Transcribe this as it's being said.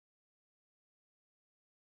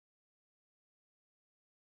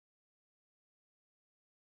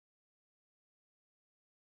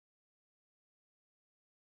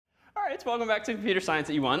right, welcome back to Computer Science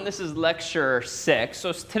at E-1. This is lecture 6.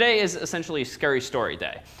 So today is essentially Scary Story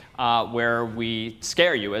Day, where we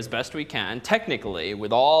scare you as best we can, technically,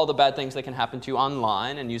 with all the bad things that can happen to you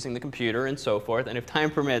online and using the computer and so forth. And if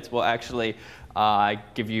time permits, we'll actually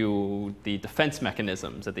give you the defense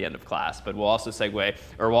mechanisms at the end of class. But we'll also segue,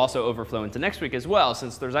 or we'll also overflow into next week as well,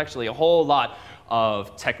 since there's actually a whole lot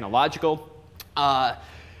of technological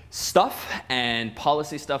stuff and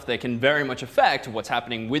policy stuff that can very much affect what's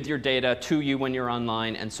happening with your data to you when you're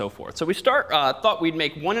online and so forth. So we thought we'd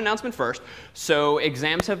make one announcement first. So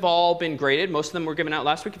exams have all been graded. Most of them were given out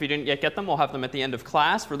last week. If you didn't yet get them, we'll have them at the end of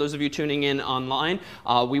class. For those of you tuning in online,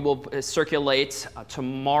 we will circulate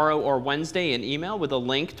tomorrow or Wednesday an email with a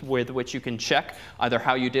link with which you can check either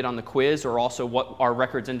how you did on the quiz or also what our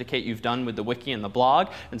records indicate you've done with the wiki and the blog.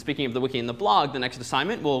 And speaking of the wiki and the blog, the next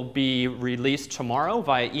assignment will be released tomorrow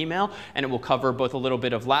via email, and it will cover both a little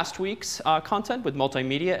bit of last week's content with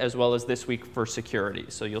multimedia as well as this week for security.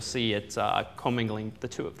 So you'll see it commingling the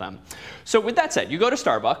two of them. So with that said, you go to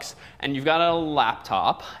Starbucks and you've got a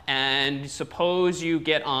laptop, and suppose you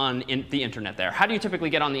get on the internet there. How do you typically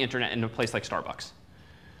get on the internet in a place like Starbucks?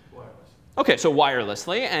 Wireless. OK, so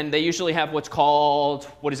wirelessly, and they usually have what's called,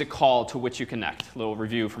 what is it called to which you connect? A little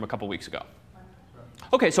review from a couple weeks ago.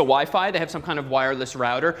 OK, so Wi-Fi, they have some kind of wireless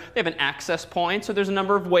router. They have an access point. So there's a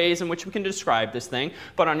number of ways in which we can describe this thing.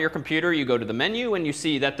 But on your computer, you go to the menu, and you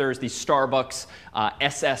see that there's the Starbucks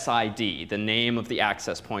SSID, the name of the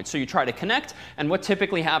access point. So you try to connect. And what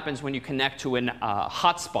typically happens when you connect to a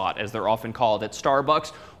hotspot, as they're often called at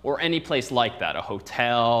Starbucks, or any place like that, a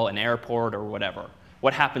hotel, an airport, or whatever,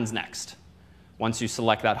 what happens next once you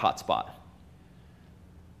select that hotspot?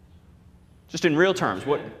 Just in real terms,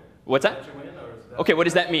 what's that? OK, what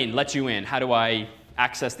does that mean, let you in? How do I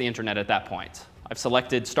access the internet at that point? I've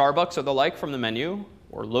selected Starbucks or the like from the menu,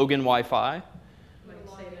 or Logan Wi-Fi. You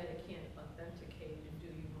might say that it can't authenticate, and do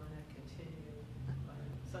you want to continue?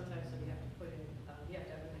 Sometimes you have to put in, you have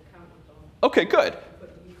to have an account with them. OK, good. Put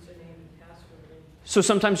a username and password in. So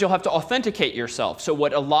sometimes you'll have to authenticate yourself. So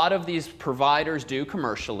what a lot of these providers do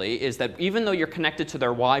commercially is that even though you're connected to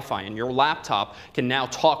their Wi-Fi and your laptop can now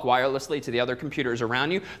talk wirelessly to the other computers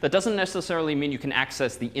around you, that doesn't necessarily mean you can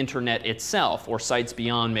access the internet itself or sites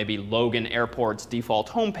beyond maybe Logan Airport's default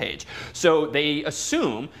homepage. So they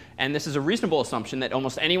assume, and this is a reasonable assumption, that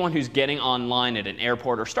almost anyone who's getting online at an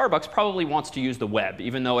airport or Starbucks probably wants to use the web,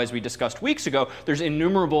 even though, as we discussed weeks ago, there's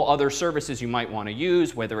innumerable other services you might want to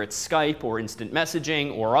use, whether it's Skype or instant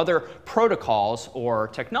messaging or other protocols or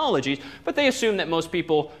technologies. But they assume that most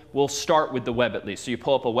people will start with the web at least. So you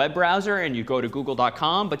pull up a web browser and you go to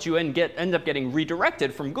google.com, but you end up getting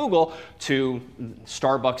redirected from Google to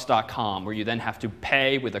starbucks.com, where you then have to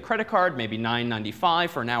pay with a credit card, maybe $9.95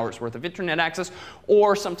 for an hour's worth of internet access,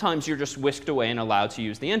 or sometimes you're just whisked away and allowed to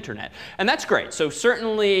use the internet. And that's great. So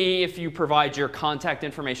certainly if you provide your contact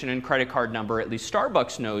information and credit card number, at least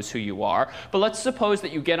Starbucks knows who you are. But let's suppose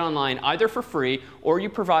that you get online either for free or you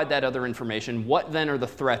provide that other information. What then are the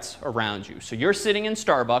threats around you? So you're sitting in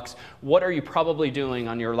Starbucks. What are you probably doing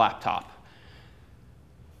on your laptop?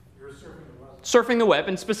 You're surfing the web. Surfing the web,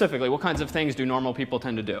 and specifically, what kinds of things do normal people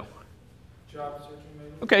tend to do? Job searching,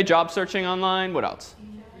 maybe. OK, job searching online. What else?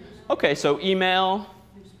 OK, so email,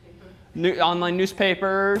 online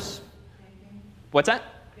newspapers. What's that?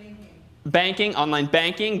 Banking, online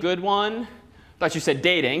banking, good one. Thought you said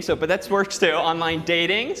dating, but that works too. Online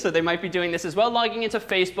dating, so they might be doing this as well. Logging into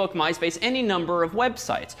Facebook, MySpace, any number of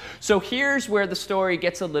websites. So here's where the story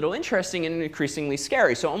gets a little interesting and increasingly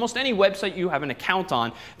scary. So almost any website you have an account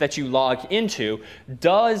on that you log into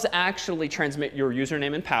does actually transmit your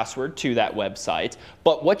username and password to that website.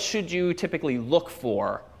 But what should you typically look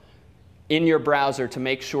for in your browser to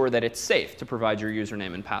make sure that it's safe to provide your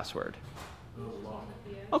username and password?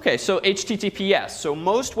 OK, so HTTPS. So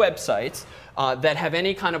most websites that have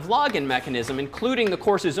any kind of login mechanism, including the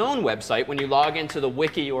course's own website, when you log into the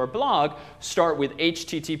wiki or blog, start with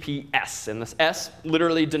HTTPS. And this S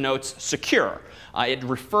literally denotes secure. It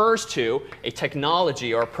refers to a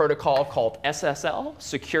technology or a protocol called SSL,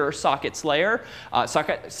 Secure Sockets Layer.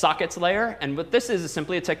 And what this is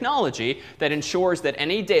simply a technology that ensures that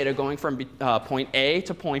any data going from point A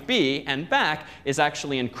to point B and back is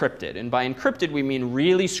actually encrypted. And by encrypted, we mean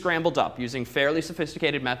really scrambled up using fairly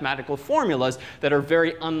sophisticated mathematical formulas that are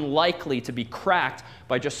very unlikely to be cracked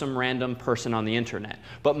by just some random person on the internet.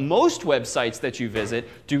 But most websites that you visit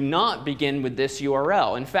do not begin with this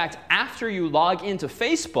URL. In fact, after you log into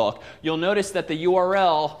Facebook, you'll notice that the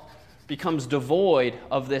URL becomes devoid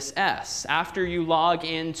of this S. After you log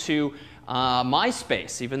into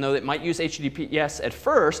MySpace, even though it might use HTTPS at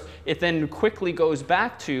first, it then quickly goes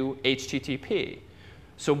back to HTTP.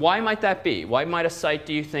 So why might that be? Why might a site,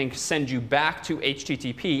 do you think, send you back to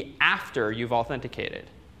HTTP after you've authenticated?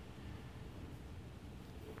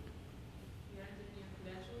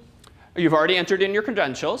 You've already entered in your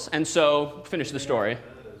credentials, and so finish the story.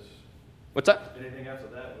 What's that? Anything after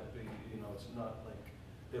that would be, it's not like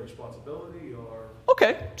their responsibility or.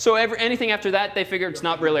 OK, so anything after that, they figure it's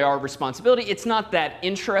not really our responsibility. It's not that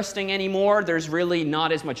interesting anymore. There's really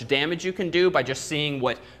not as much damage you can do by just seeing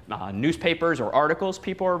what newspapers or articles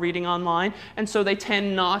people are reading online. And so they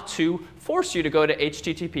tend not to force you to go to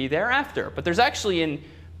HTTP thereafter. But there's actually a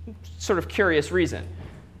sort of curious reason.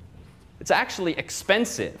 It's actually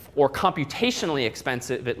expensive, or computationally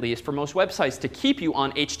expensive at least, for most websites to keep you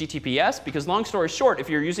on HTTPS, because long story short, if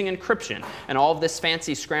you're using encryption and all of this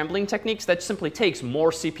fancy scrambling techniques, that simply takes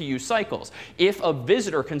more CPU cycles. If a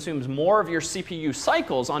visitor consumes more of your CPU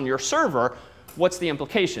cycles on your server, what's the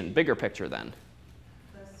implication? Bigger picture then.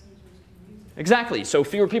 Exactly. So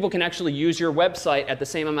fewer people can actually use your website at the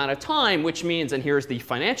same amount of time, which means, and here's the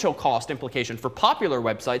financial cost implication for popular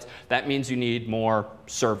websites, that means you need more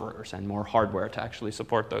servers and more hardware to actually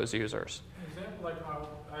support those users. An example, like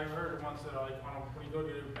I heard once that when you go to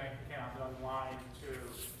your bank account online to,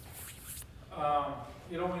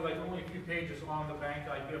 only a few pages on the bank,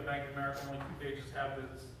 like you have Bank of America, only a few pages have the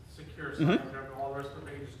secure sign, whatever, all the rest of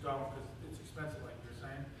the pages don't because it's expensive, like you're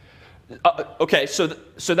saying. OK,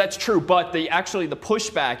 so that's true. But actually the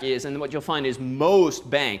pushback is, and what you'll find is most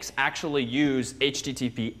banks actually use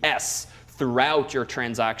HTTPS throughout your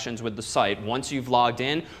transactions with the site once you've logged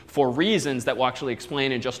in for reasons that we'll actually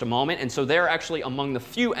explain in just a moment. And so they're actually among the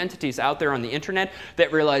few entities out there on the internet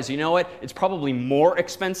that realize, you know what, it's probably more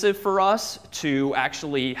expensive for us to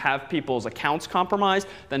actually have people's accounts compromised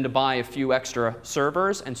than to buy a few extra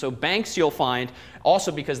servers. And so banks, you'll find,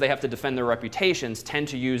 also because they have to defend their reputations, tend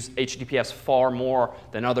to use HTTPS far more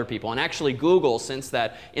than other people. And actually Google, since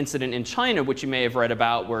that incident in China, which you may have read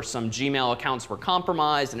about, where some Gmail accounts were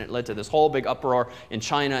compromised and it led to this whole big uproar in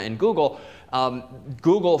China and Google,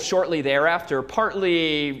 Google shortly thereafter,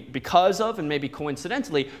 partly because of and maybe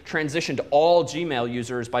coincidentally, transitioned all Gmail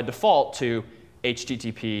users by default to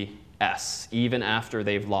HTTPS, even after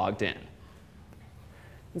they've logged in.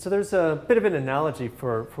 And so there's a bit of an analogy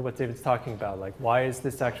for what David's talking about. Like, why is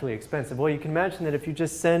this actually expensive? Well, you can imagine that if you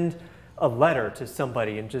just send a letter to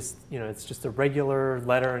somebody and just, it's just a regular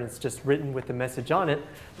letter and it's just written with the message on it,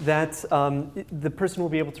 that the person will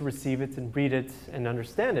be able to receive it and read it and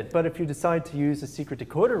understand it. But if you decide to use a secret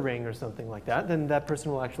decoder ring or something like that, then that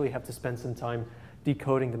person will actually have to spend some time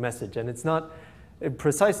decoding the message. And it's not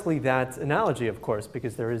precisely that analogy, of course,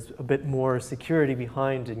 because there is a bit more security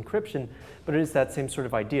behind encryption, but it is that same sort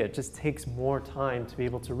of idea. It just takes more time to be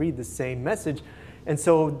able to read the same message. And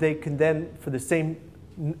so they can then, for the same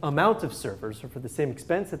amount of servers or for the same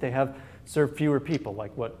expense that they have, serve fewer people,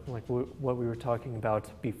 like what we were talking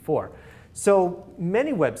about before. So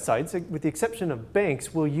many websites, with the exception of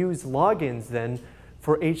banks, will use logins then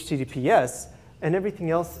for HTTPS and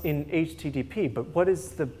everything else in HTTP. But what is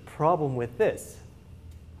the problem with this?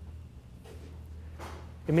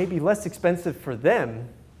 It may be less expensive for them,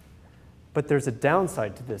 but there's a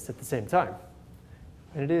downside to this at the same time.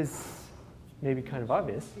 And it is maybe kind of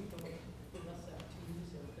obvious.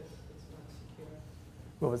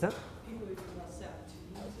 What was that? People would be less apt to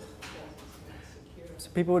use it because it's not secure. So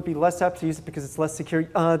people would be less apt to use it because it's less secure.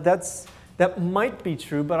 That might be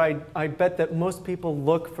true, but I bet that most people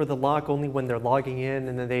look for the lock only when they're logging in,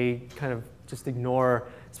 and then they kind of just ignore,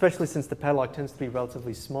 especially since the padlock tends to be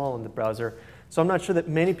relatively small in the browser. So I'm not sure that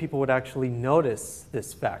many people would actually notice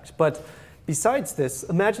this fact. But besides this,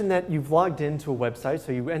 imagine that you've logged into a website,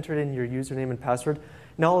 so you entered in your username and password,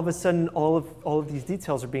 and all of a sudden all of these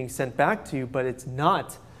details are being sent back to you, but it's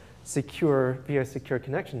not secure via secure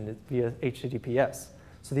connection, it's via HTTPS.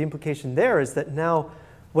 So the implication there is that now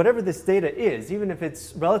whatever this data is, even if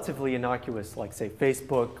it's relatively innocuous, like say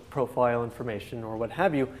Facebook profile information or what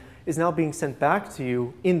have you, is now being sent back to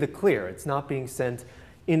you in the clear. It's not being sent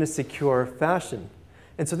in a secure fashion.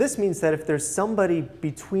 And so this means that if there's somebody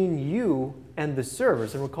between you and the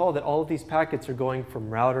servers, and recall that all of these packets are going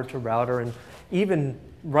from router to router, and even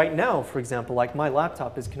right now, for example, like my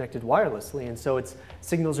laptop is connected wirelessly, and so its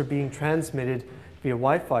signals are being transmitted via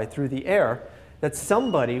Wi-Fi through the air, that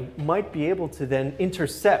somebody might be able to then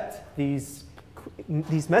intercept these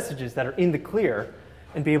messages that are in the clear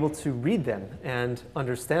and be able to read them and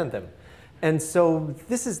understand them. And so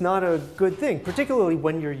this is not a good thing, particularly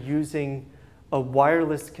when you're using a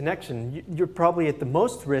wireless connection. You're probably at the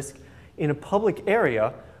most risk in a public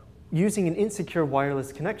area using an insecure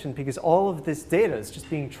wireless connection, because all of this data is just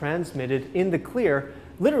being transmitted in the clear,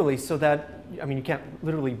 literally, so that I mean, you can't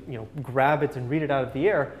literally grab it and read it out of the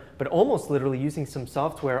air, but almost literally using some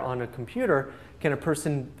software on a computer, can a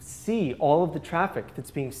person see all of the traffic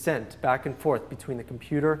that's being sent back and forth between the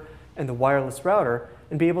computer and the wireless router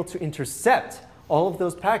and be able to intercept all of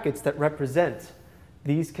those packets that represent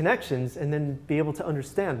these connections and then be able to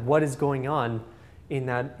understand what is going on in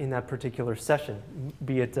that particular session,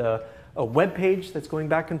 be it a web page that's going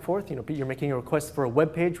back and forth, you're making a request for a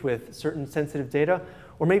web page with certain sensitive data,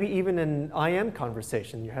 or maybe even an IM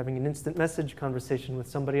conversation. You're having an instant message conversation with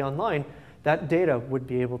somebody online. That data would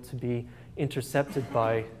be able to be intercepted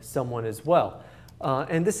by someone as well.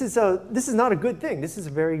 And this is not a good thing. This is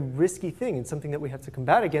a very risky thing and something that we have to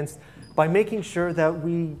combat against by making sure that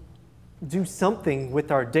we do something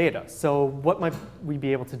with our data. So what might we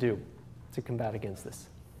be able to do to combat against this?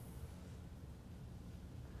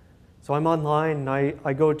 So I'm online, and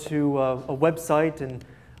I go to a website, and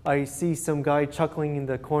I see some guy chuckling in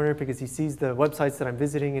the corner because he sees the websites that I'm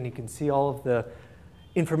visiting, and he can see all of the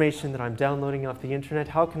information that I'm downloading off the internet.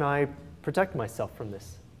 How can I protect myself from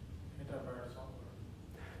this? Antivirus software.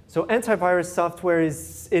 So antivirus software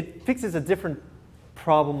it fixes a different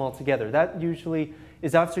problem altogether. That usually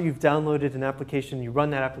is after you've downloaded an application, you run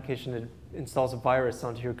that application, it installs a virus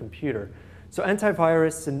onto your computer. So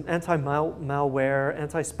antivirus and anti-malware,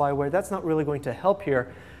 anti-spyware, that's not really going to help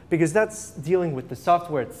here because that's dealing with the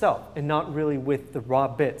software itself and not really with the raw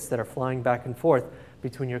bits that are flying back and forth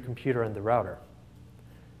between your computer and the router.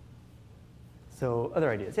 So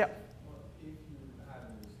other ideas, yeah? Well, if you had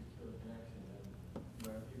a secure connection, then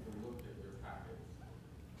when people looked at your packets,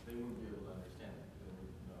 they wouldn't be able to understand it because they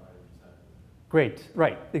wouldn't know how to decipher it. Great,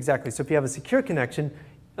 right, exactly. So if you have a secure connection,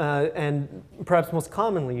 and perhaps most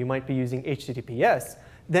commonly you might be using HTTPS,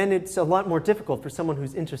 then it's a lot more difficult for someone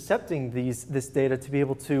who's intercepting this data to be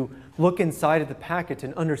able to look inside of the packet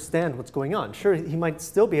and understand what's going on. Sure, he might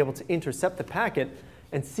still be able to intercept the packet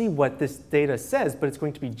and see what this data says, but it's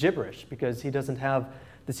going to be gibberish because he doesn't have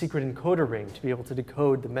the secret encoder ring to be able to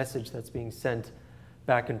decode the message that's being sent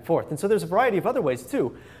back and forth. And so there's a variety of other ways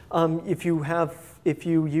too. If you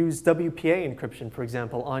use WPA encryption, for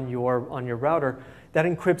example, on your router, that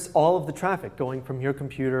encrypts all of the traffic going from your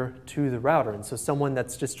computer to the router. And so someone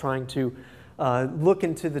that's just trying to look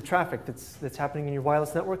into the traffic that's happening in your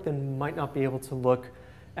wireless network then might not be able to look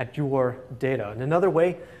at your data. And another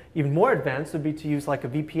way, even more advanced, would be to use like a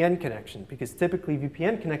VPN connection, because typically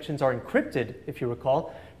VPN connections are encrypted, if you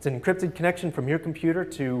recall. It's an encrypted connection from your computer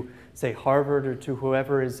to, say, Harvard or to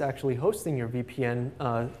whoever is actually hosting your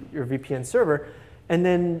VPN server. And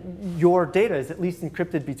then your data is at least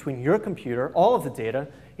encrypted between your computer. All of the data,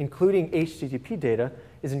 including HTTP data,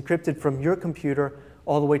 is encrypted from your computer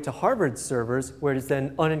all the way to Harvard's servers, where it is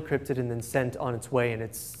then unencrypted and then sent on its way in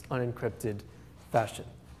its unencrypted fashion.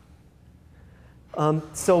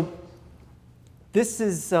 So this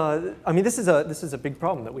is, this is a big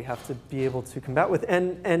problem that we have to be able to combat with,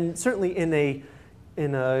 and certainly in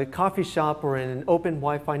a coffee shop or in an open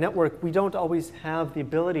Wi-Fi network, we don't always have the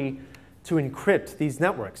ability to encrypt these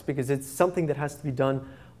networks because it's something that has to be done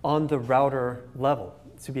on the router level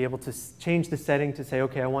to be able to change the setting to say,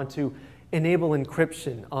 okay, I want to enable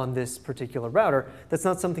encryption on this particular router. That's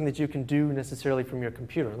not something that you can do necessarily from your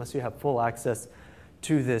computer unless you have full access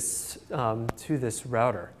to this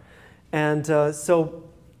router. And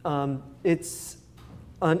it's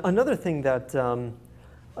another thing that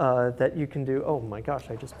that you can do. Oh my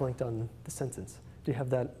gosh, I just blanked on the sentence. Do you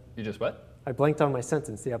have that? You just what? I blanked on my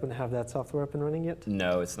sentence. Do you happen to have that software up and running yet?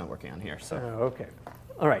 No, it's not working on here. So. OK.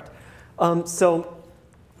 All right. So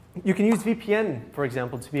you can use VPN, for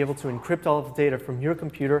example, to be able to encrypt all of the data from your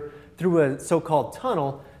computer through a so-called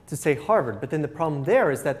tunnel to, say, Harvard. But then the problem there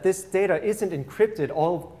is that this data isn't encrypted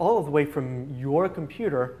all of the way from your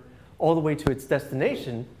computer all the way to its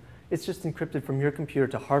destination. It's just encrypted from your computer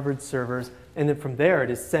to Harvard servers. And then from there, it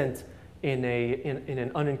is sent in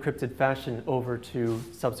an unencrypted fashion over to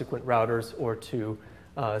subsequent routers or to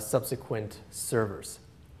subsequent servers.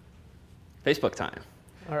 Facebook time.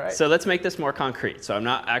 All right. So let's make this more concrete. So I'm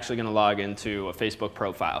not actually going to log into a Facebook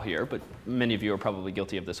profile here, but many of you are probably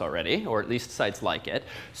guilty of this already, or at least sites like it.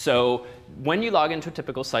 So when you log into a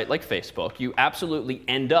typical site like Facebook, you absolutely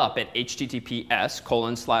end up at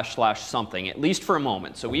https://something, at least for a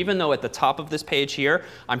moment. So even though at the top of this page here,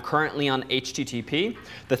 I'm currently on HTTP,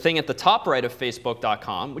 the thing at the top right of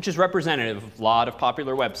Facebook.com, which is representative of a lot of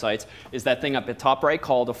popular websites, is that thing up at top right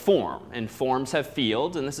called a form. And forms have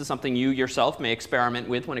fields, and this is something you yourself may experiment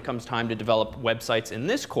with with when it comes time to develop websites in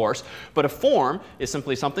this course. But a form is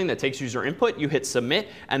simply something that takes user input, you hit submit,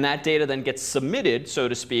 and that data then gets submitted, so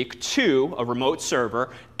to speak, to a remote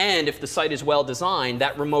server. And if the site is well designed,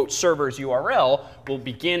 that remote server's URL will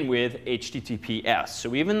begin with HTTPS.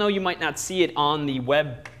 So even though you might not see it on the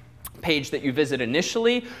web page that you visit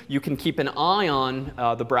initially, you can keep an eye on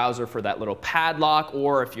the browser for that little padlock,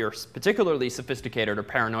 or if you're particularly sophisticated or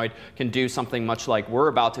paranoid, can do something much like we're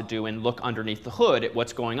about to do and look underneath the hood at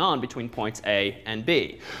what's going on between points A and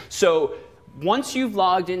B. So once you've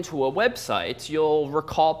logged into a website, you'll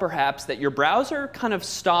recall perhaps that your browser kind of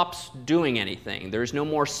stops doing anything. There's no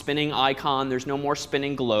more spinning icon. There's no more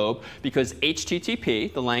spinning globe, because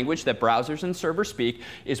HTTP, the language that browsers and servers speak,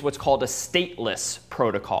 is what's called a stateless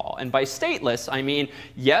protocol. And by stateless, I mean,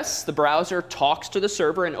 yes, the browser talks to the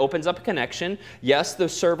server and opens up a connection. Yes, the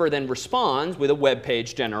server then responds with a web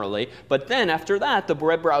page generally. But then after that, the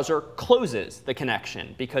web browser closes the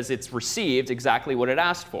connection because it's received exactly what it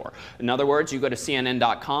asked for. In other words, you go to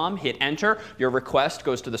CNN.com, hit enter, your request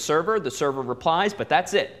goes to the server replies, but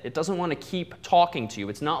that's it. It doesn't want to keep talking to you.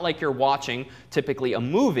 It's not like you're watching typically a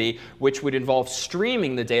movie, which would involve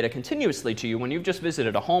streaming the data continuously to you when you've just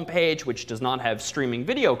visited a home page which does not have streaming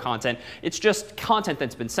video content. It's just content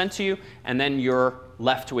that's been sent to you, and then you're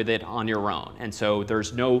left with it on your own. And so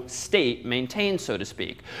there's no state maintained, so to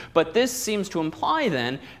speak. But this seems to imply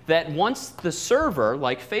then that once the server,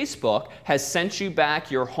 like Facebook, has sent you back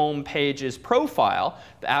your home page's profile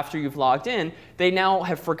after you've logged in, they now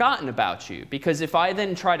have forgotten about you. Because if I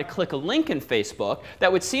then try to click a link in Facebook,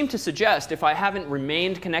 that would seem to suggest, if I haven't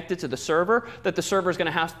remained connected to the server, that the server is going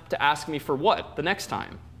to have to ask me for what the next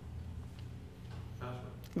time?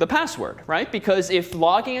 The password, right? Because if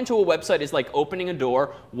logging into a website is like opening a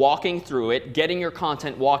door, walking through it, getting your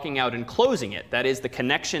content, walking out, and closing it, that is, the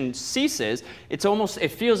connection ceases, it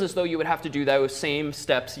feels as though you would have to do those same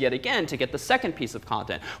steps yet again to get the second piece of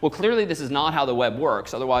content. Well, clearly this is not how the web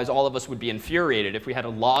works. Otherwise, all of us would be infuriated if we had to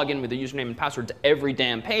log in with a username and password to every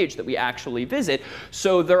damn page that we actually visit.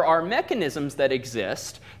 So there are mechanisms that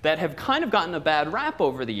exist that have kind of gotten a bad rap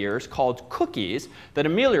over the years called cookies that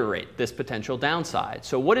ameliorate this potential downside.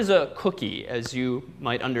 So what is a cookie, as you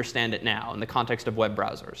might understand it now in the context of web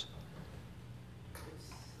browsers? It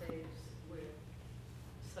saves where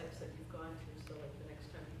sites that you've gone to, so like the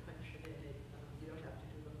next time you punch it in, you don't have to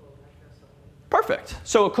do the whole address on it. Perfect.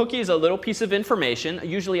 So a cookie is a little piece of information,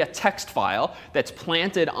 usually a text file, that's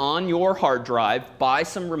planted on your hard drive by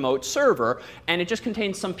some remote server, and it just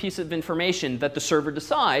contains some piece of information that the server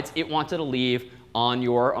decides it wanted to leave on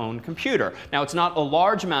your own computer. Now, it's not a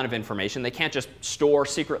large amount of information. They can't just store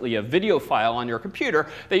secretly a video file on your computer.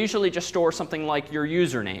 They usually just store something like your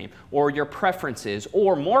username or your preferences,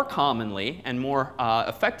 or more commonly and more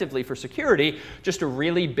effectively for security, just a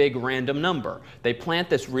really big random number. They plant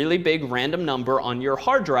this really big random number on your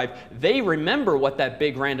hard drive. They remember what that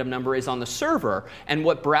big random number is on the server. And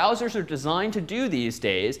what browsers are designed to do these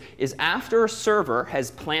days is, after a server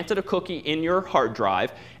has planted a cookie in your hard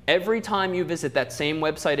drive, every time you visit that same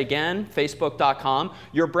website again, Facebook.com,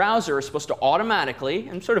 your browser is supposed to automatically,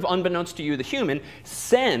 and sort of unbeknownst to you, the human,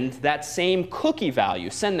 send that same cookie value,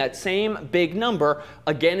 send that same big number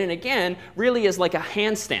again and again, really as like a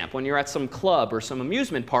hand stamp when you're at some club or some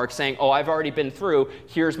amusement park saying, oh, I've already been through,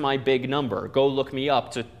 here's my big number. Go look me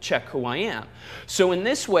up to check who I am. So in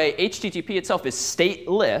this way, HTTP itself is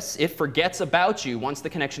stateless. It forgets about you once the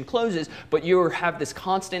connection closes, but you have this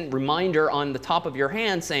constant reminder on the top of your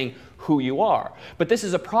hand saying who you are. But this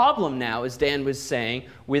is a problem now, as Dan was saying,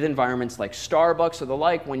 with environments like Starbucks or the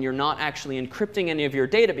like, when you're not actually encrypting any of your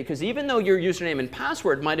data, because even though your username and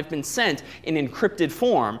password might have been sent in encrypted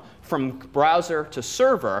form from browser to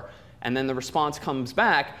server, and then the response comes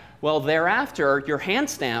back, well, thereafter, your hand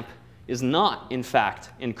stamp is not, in fact,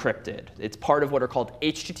 encrypted. It's part of what are called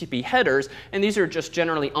HTTP headers, and these are just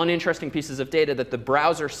generally uninteresting pieces of data that the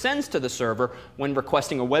browser sends to the server when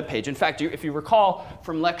requesting a web page. In fact, if you recall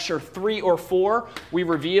from lecture 3 or 4, we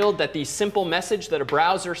revealed that the simple message that a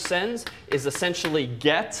browser sends is essentially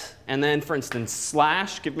get, and then, for instance,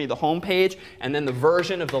 slash, give me the home page, and then the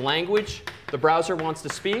version of the language the browser wants to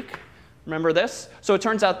speak. Remember this? So it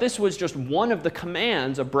turns out this was just one of the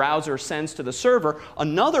commands a browser sends to the server.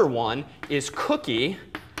 Another one is cookie,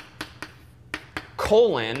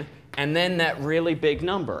 colon, and then that really big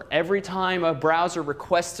number. Every time a browser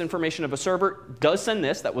requests information of a server, it does send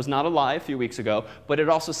this. That was not a lie a few weeks ago. But it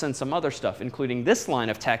also sends some other stuff, including this line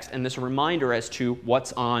of text and this reminder as to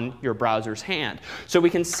what's on your browser's hand. So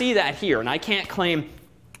we can see that here. And I can't claim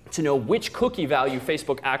to know which cookie value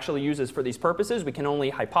Facebook actually uses for these purposes. We can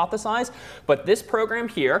only hypothesize. But this program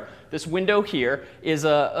here, this window here, is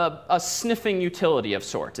a sniffing utility of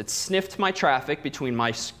sorts. It sniffed my traffic between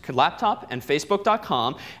my laptop and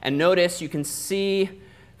Facebook.com. And notice you can see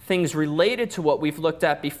things related to what we've looked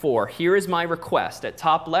at before. Here is my request. At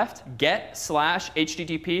top left,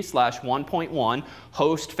 get/http/1.1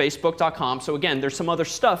 host facebook.com. So again, there's some other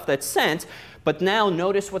stuff that's sent. But now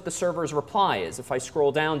notice what the server's reply is. If I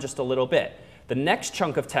scroll down just a little bit, the next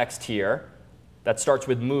chunk of text here that starts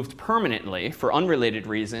with moved permanently for unrelated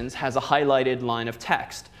reasons has a highlighted line of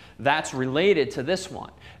text. That's related to this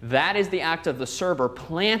one. That is the act of the server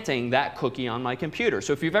planting that cookie on my computer.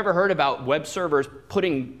 So if you've ever heard about web servers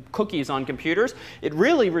putting cookies on computers, it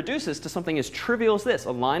really reduces to something as trivial as this,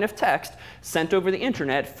 a line of text sent over the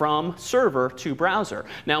internet from server to browser.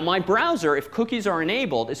 Now my browser, if cookies are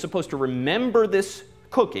enabled, is supposed to remember this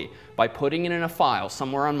cookie by putting it in a file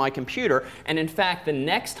somewhere on my computer. And in fact, the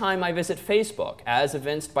next time I visit Facebook, as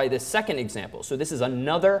evinced by this second example, so this is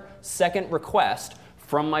another second request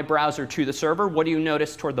from my browser to the server, what do you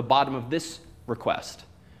notice toward the bottom of this request?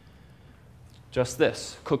 Just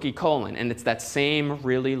this, cookie colon. And it's that same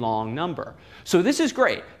really long number. So this is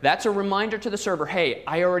great. That's a reminder to the server, hey,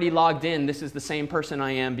 I already logged in. This is the same person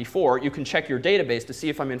I am before. You can check your database to see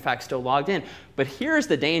if I'm in fact still logged in. But here's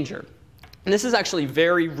the danger. And this is actually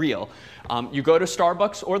very real. You go to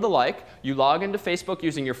Starbucks or the like. You log into Facebook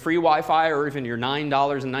using your free Wi-Fi or even your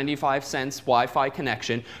 $9.95 Wi-Fi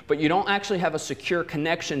connection. But you don't actually have a secure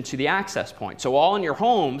connection to the access point. So all in your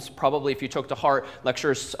homes, probably if you took to heart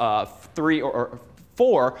lectures 3 or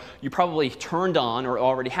 4, you probably turned on or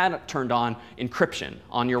already had it turned on encryption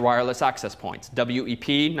on your wireless access points.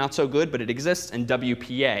 WEP, not so good, but it exists. And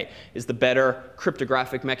WPA is the better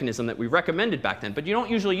cryptographic mechanism that we recommended back then. But you don't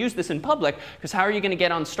usually use this in public, because how are you going to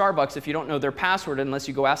get on Starbucks if you don't know their password unless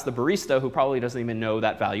you go ask the barista, who probably doesn't even know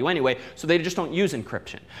that value anyway? So they just don't use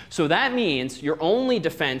encryption. So that means your only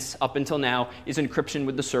defense up until now is encryption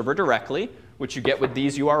with the server directly, which you get with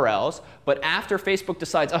these URLs. But after Facebook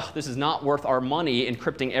decides, oh, this is not worth our money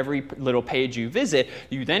encrypting every little page you visit,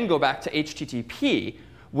 you then go back to HTTP,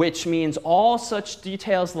 which means all such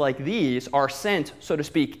details like these are sent, so to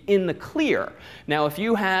speak, in the clear. Now, if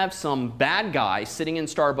you have some bad guy sitting in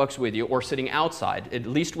Starbucks with you or sitting outside, at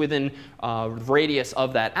least within radius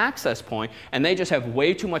of that access point, and they just have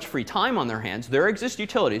way too much free time on their hands, there exist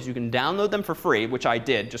utilities. You can download them for free, which I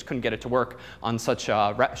did, just couldn't get it to work on such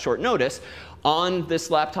short notice. On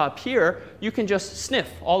this laptop here, you can just sniff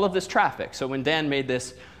all of this traffic. So when Dan made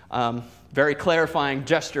this very clarifying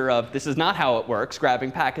gesture of this is not how it works,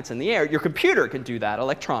 grabbing packets in the air, your computer can do that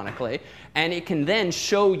electronically. And it can then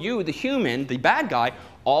show you, the human, the bad guy,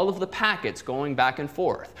 all of the packets going back and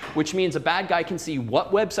forth, which means a bad guy can see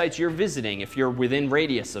what websites you're visiting if you're within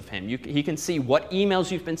radius of him. He can see what emails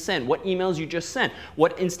you've been sent, what emails you just sent,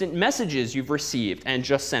 what instant messages you've received and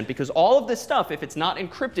just sent. Because all of this stuff, if it's not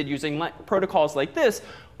encrypted using protocols like this,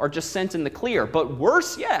 are just sent in the clear. But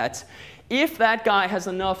worse yet, if that guy has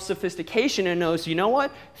enough sophistication and knows, you know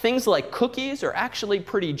what, things like cookies are actually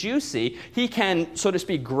pretty juicy, he can, so to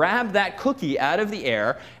speak, grab that cookie out of the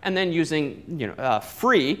air and then using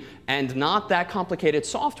free and not that complicated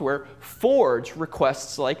software, forge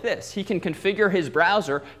requests like this. He can configure his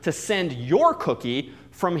browser to send your cookie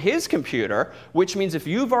from his computer, which means if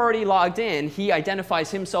you've already logged in, he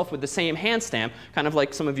identifies himself with the same hand stamp, kind of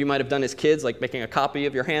like some of you might have done as kids, like making a copy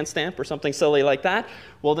of your hand stamp or something silly like that.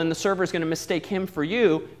 Well, then the server is going to mistake him for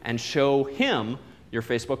you and show him your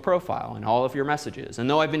Facebook profile and all of your messages. And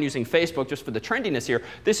though I've been using Facebook just for the trendiness here,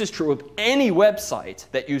 this is true of any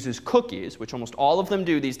website that uses cookies, which almost all of them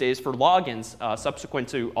do these days for logins subsequent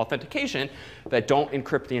to authentication, that don't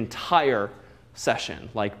encrypt the entire session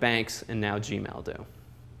like banks and now Gmail do.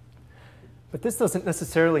 But this doesn't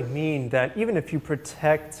necessarily mean that even if you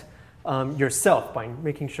protect yourself by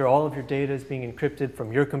making sure all of your data is being encrypted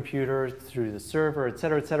from your computer through the server, et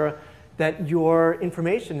cetera, that your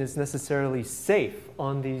information is necessarily safe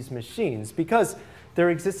on these machines, because there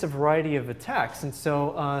exists a variety of attacks. And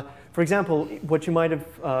so, for example, what you might have,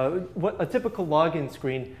 what a typical login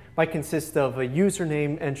screen might consist of a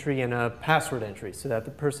username entry and a password entry, so that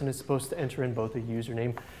the person is supposed to enter in both a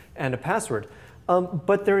username and a password.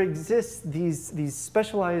 But there exists these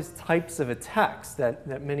specialized types of attacks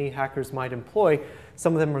that many hackers might employ.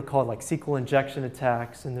 Some of them are called like SQL injection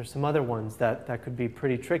attacks, and there's some other ones that could be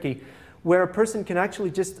pretty tricky, where a person can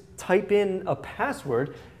actually just type in a password.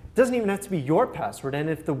 It doesn't even have to be your password, and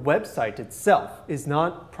if the website itself is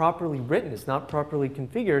not properly written, is not properly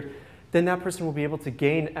configured, then that person will be able to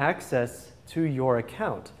gain access to your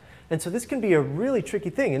account. And so this can be a really tricky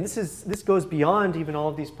thing. And this goes beyond even all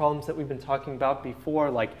of these problems that we've been talking about before,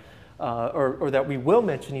 like, or that we will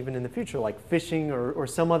mention even in the future, like phishing or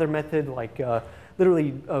some other method, like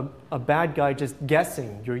literally a bad guy just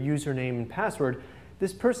guessing your username and password.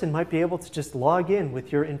 This person might be able to just log in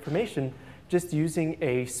with your information just using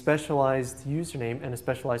a specialized username and a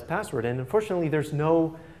specialized password. And unfortunately, there's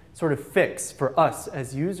no sort of fix for us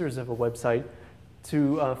as users of a website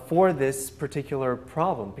for this particular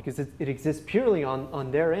problem, because it exists purely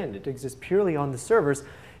on their end. It exists purely on the servers,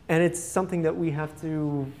 and it's something that we have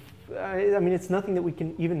to, I mean, it's nothing that we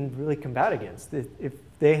can even really combat against. If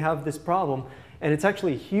they have this problem, and it's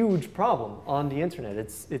actually a huge problem on the internet.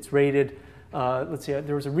 It's rated, let's see,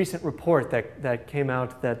 there was a recent report that came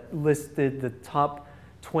out that listed the top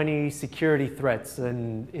 20 security threats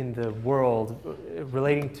in the world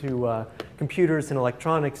relating to computers and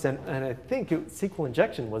electronics, and I think SQL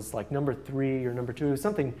injection was like number 3 or number 2. It was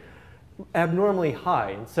something abnormally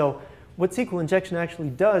high. And so what SQL injection actually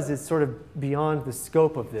does is sort of beyond the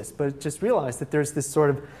scope of this, but just realize that there's this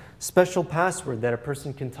sort of special password that a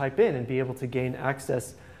person can type in and be able to gain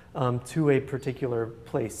access to a particular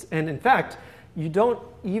place. And in fact, you don't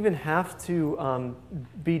even have to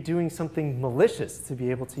be doing something malicious to be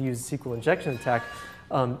able to use a SQL injection attack.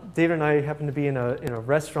 David and I happened to be in a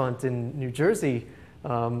restaurant in New Jersey,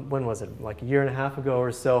 when was it, like a year and a half ago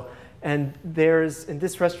or so, and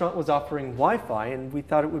this restaurant was offering Wi-Fi, and we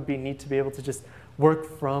thought it would be neat to be able to just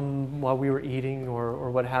work from while we were eating or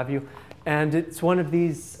what have you. And it's one of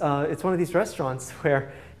these restaurants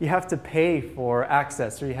where you have to pay for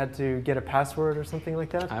access, or you had to get a password or something like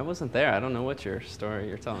that. I wasn't there. I don't know what your story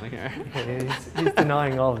you're telling here. He's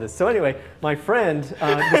denying all of this. So anyway, my friend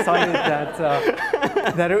decided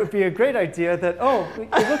that it would be a great idea that, oh,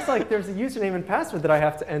 it looks like there's a username and password that I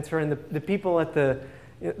have to enter, and the people at the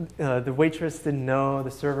waitress didn't know, the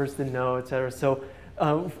servers didn't know, et cetera. So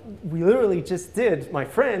my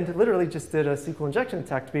friend literally just did a SQL injection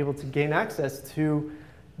attack to be able to gain access to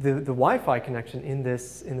the Wi-Fi connection in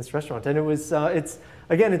this restaurant. And it was,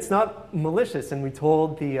 it's not malicious. And we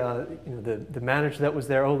told the manager that was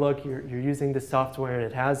there, oh, look, you're using this software and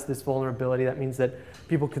it has this vulnerability. That means that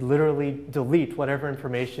people could literally delete whatever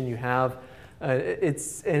information you have.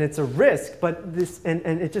 It's a risk, but and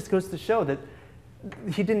it just goes to show that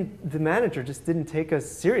the manager just didn't take us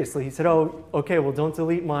seriously. He said, oh, okay, well, don't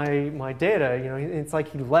delete my data. You know, it's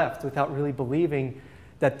like he left without really believing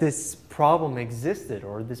that this problem existed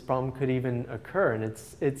or this problem could even occur. And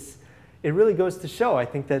it really goes to show, I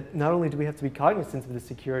think, that not only do we have to be cognizant of the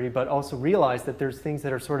security, but also realize that there's things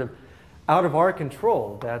that are sort of out of our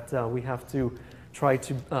control that we have to try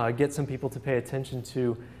to get some people to pay attention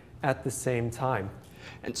to at the same time.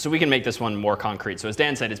 And so we can make this one more concrete. So as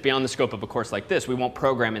Dan said, it's beyond the scope of a course like this. We won't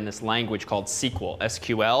program in this language called SQL,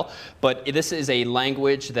 SQL. But this is a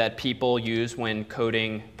language that people use when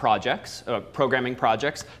coding projects, programming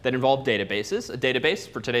projects that involve databases. A database,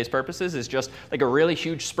 for today's purposes, is just like a really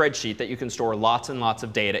huge spreadsheet that you can store lots and lots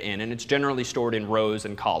of data in. And it's generally stored in rows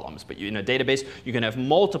and columns. But in a database, you can have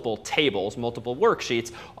multiple tables, multiple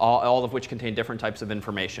worksheets, all of which contain different types of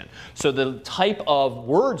information. So the type of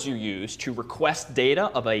words you use to request data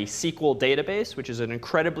of a SQL database, which is an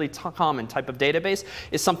incredibly common type of database,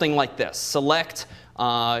 is something like this. Select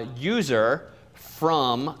user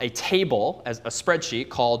from a table, as a spreadsheet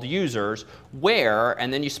called users, where,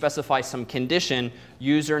 and then you specify some condition,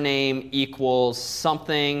 username equals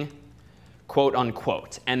something, quote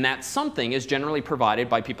unquote. And that something is generally provided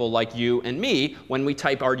by people like you and me when we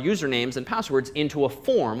type our usernames and passwords into a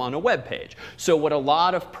form on a web page. So what a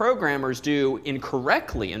lot of programmers do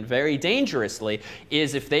incorrectly and very dangerously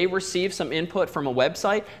is if they receive some input from a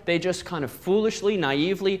website, they just kind of foolishly,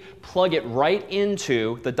 naively plug it right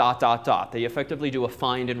into the ... They effectively do a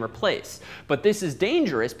find and replace. But this is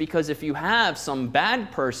dangerous because if you have some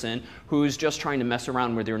bad person who's just trying to mess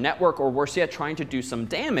around with your network, or worse yet, trying to do some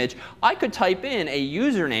damage, I could type in a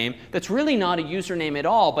username that's really not a username at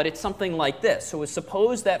all, but it's something like this. So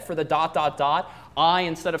suppose that for the ... I,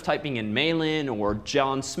 instead of typing in Malin or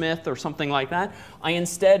John Smith or something like that, I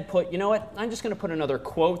instead put, you know what, I'm just going to put another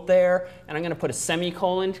quote there, and I'm going to put a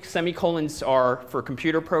semicolon. Semicolons are, for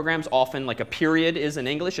computer programs, often like a period is in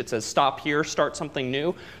English. It says stop here, start something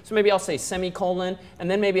new. So maybe I'll say semicolon,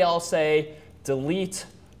 and then maybe I'll say delete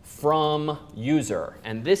from user.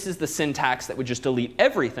 And this is the syntax that would just delete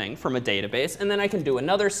everything from a database. And then I can do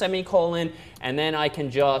another semicolon, and then I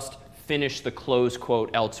can just finish the close quote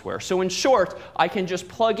elsewhere. So in short, I can just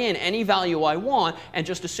plug in any value I want and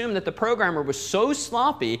just assume that the programmer was so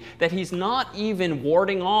sloppy that he's not even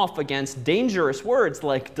warding off against dangerous words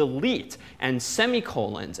like delete and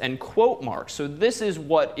semicolons and quote marks. So this is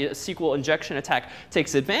what a SQL injection attack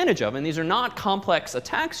takes advantage of. And these are not complex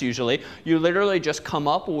attacks usually. You literally just come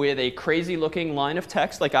up with a crazy looking line of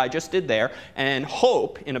text like I just did there and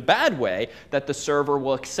hope, in a bad way, that the server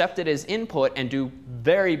will accept it as input and do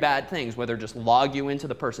very bad things, whether just log you into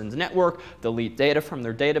the person's network, delete data from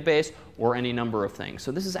their database, or any number of things.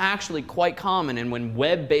 So this is actually quite common. And when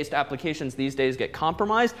web-based applications these days get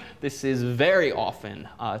compromised, this is very often,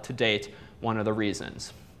 to date, one of the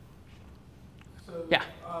reasons. So, Yeah.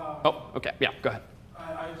 Oh, OK. Yeah, go ahead.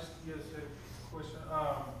 I just guess a question.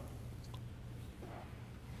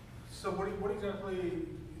 So what exactly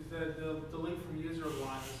is that the delete from user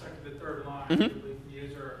line, the third line, delete from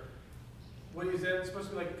user? What is that supposed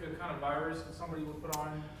to be like a kind of virus that somebody would put on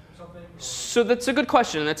or something? Or? So that's a good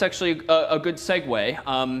question. That's actually a good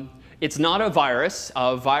segue. It's not a virus.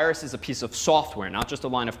 A virus is a piece of software, not just a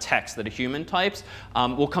line of text that a human types.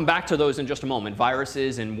 We'll come back to those in just a moment.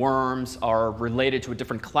 Viruses and worms are related to a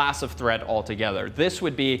different class of threat altogether. This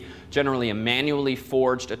would be generally a manually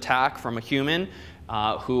forged attack from a human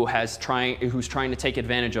who's trying to take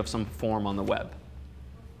advantage of some form on the web.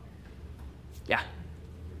 Yeah?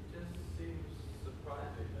 It just seems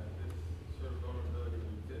surprising that this sort of vulnerability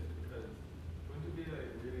would exist, because wouldn't it be like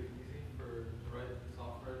really easy for the right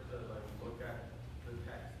software to like look at the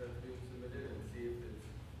text that's being submitted and see if it's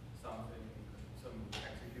something, some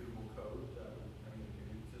executable code that would, I mean,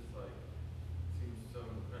 it just like seems so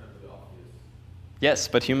incredibly obvious. Yes,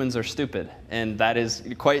 but humans are stupid. And that is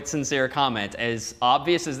quite sincere comment. As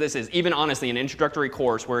obvious as this is, even honestly, an introductory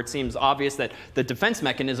course where it seems obvious that the defense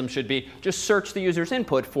mechanism should be just search the user's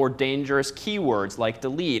input for dangerous keywords like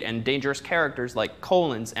delete and dangerous characters like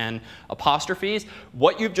colons and apostrophes,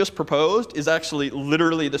 what you've just proposed is actually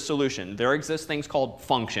literally the solution. There exist things called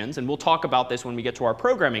functions, and we'll talk about this when we get to our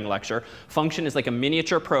programming lecture. Function is like a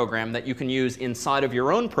miniature program that you can use inside of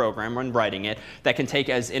your own program when writing it that can take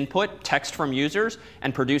as input text from users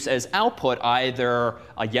and produce as output either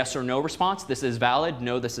a yes or no response, this is valid,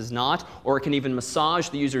 no, this is not, or it can even massage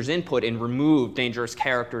the user's input and remove dangerous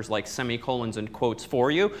characters like semicolons and quotes for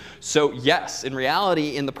you. So yes, in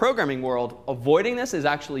reality, in the programming world, avoiding this is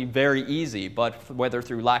actually very easy, but whether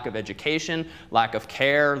through lack of education, lack of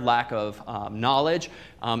care, lack of knowledge,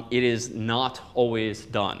 it is not always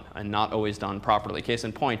done, and not always done properly. Case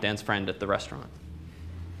in point, Dan's friend at the restaurant.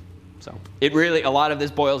 So it really, a lot of this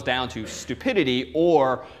boils down to stupidity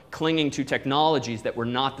or clinging to technologies that were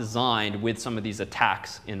not designed with some of these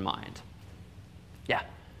attacks in mind. Yeah?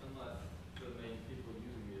 Unless the main people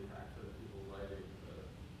using the attacks are the people writing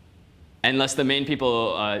the... Unless the main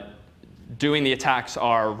people doing the attacks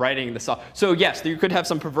are writing the software. So yes, you could have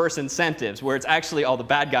some perverse incentives where it's actually all the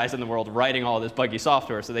bad guys in the world writing all this buggy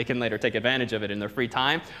software so they can later take advantage of it in their free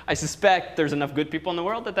time. I suspect there's enough good people in the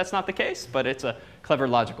world that that's not the case, but it's a clever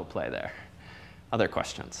logical play there. Other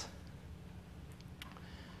questions?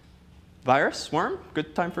 Virus, worm,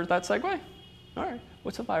 good time for that segue? All right,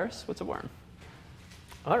 what's a virus? What's a worm?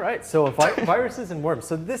 All right, so viruses and worms.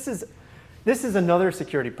 So this is another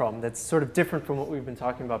security problem that's sort of different from what we've been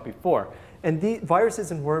talking about before. And the viruses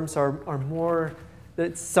and worms are more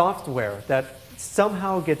software that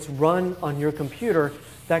somehow gets run on your computer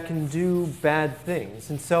that can do bad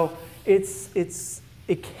things. And so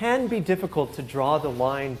it can be difficult to draw the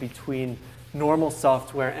line between normal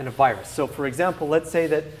software and a virus. So for example, let's say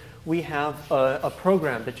that we have a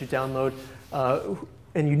program that you download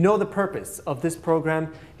and you know the purpose of this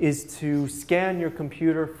program is to scan your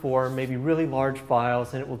computer for maybe really large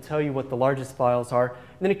files, and it will tell you what the largest files are.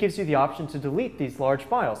 And then it gives you the option to delete these large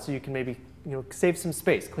files, so you can maybe save some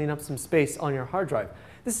space, clean up some space on your hard drive.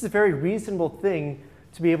 This is a very reasonable thing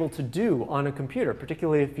to be able to do on a computer,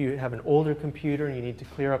 particularly if you have an older computer and you need to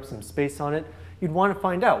clear up some space on it. You'd want to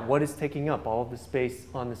find out what is taking up all of the space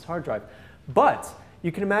on this hard drive. But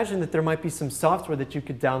you can imagine that there might be some software that you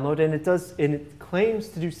could download, and it claims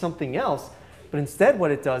to do something else, but instead what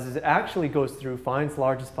it does is it actually goes through, finds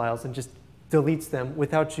largest files, and just deletes them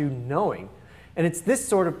without you knowing. And it's this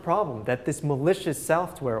sort of problem that this malicious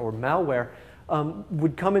software or malware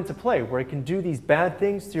would come into play, where it can do these bad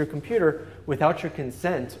things to your computer without your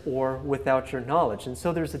consent or without your knowledge. And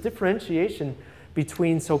so there's a differentiation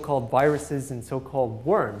between so-called viruses and so-called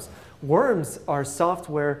worms. Worms are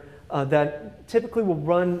software that typically will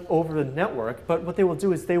run over the network, but what they will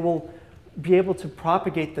do is they will be able to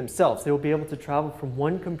propagate themselves. They will be able to travel from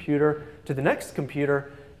one computer to the next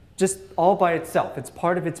computer just all by itself. It's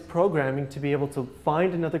part of its programming to be able to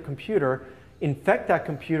find another computer, infect that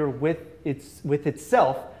computer with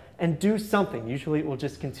itself, and do something. Usually it will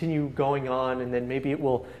just continue going on, and then maybe it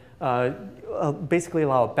will basically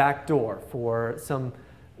allow a backdoor for some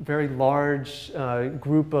very large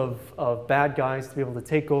group of bad guys to be able to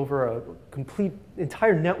take over a complete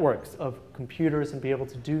entire networks of computers and be able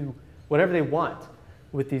to do whatever they want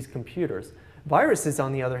with these computers. Viruses,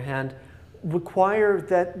 on the other hand, require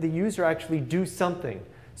that the user actually do something.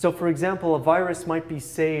 So for example, a virus might be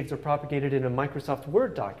saved or propagated in a Microsoft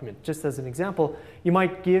Word document. Just as an example, you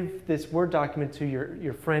might give this Word document to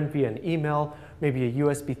your friend via an email, maybe a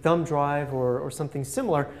USB thumb drive or something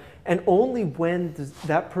similar, and only when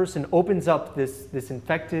that person opens up this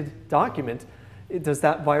infected document does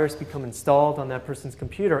that virus become installed on that person's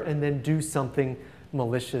computer and then do something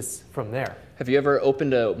malicious from there. Have you ever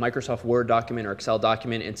opened a Microsoft Word document or Excel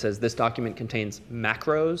document and it says this document contains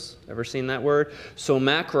macros? Ever seen that word? So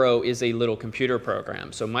macro is a little computer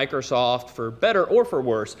program. So Microsoft, for better or for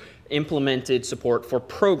worse, implemented support for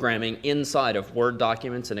programming inside of Word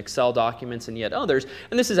documents and Excel documents and yet others.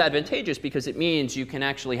 And this is advantageous because it means you can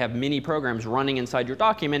actually have mini programs running inside your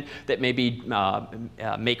document that maybe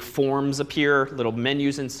make forms appear, little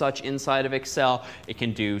menus and such inside of Excel. It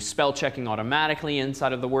can do spell checking automatically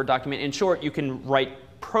inside of the Word document. In short, you can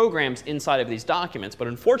write programs inside of these documents. But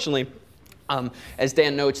unfortunately, as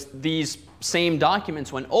Dan notes, these same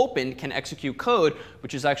documents, when opened, can execute code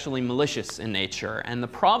which is actually malicious in nature. And the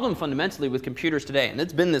problem fundamentally with computers today, and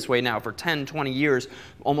it's been this way now for 10, 20 years,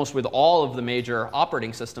 almost with all of the major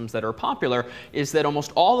operating systems that are popular, is that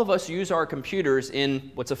almost all of us use our computers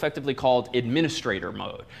in what's effectively called administrator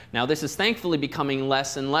mode. Now this is thankfully becoming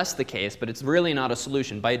less and less the case, but it's really not a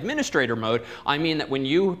solution. By administrator mode, I mean that when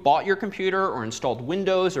you bought your computer or installed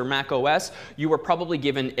Windows or Mac OS, you were probably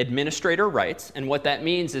given administrator rights. And what that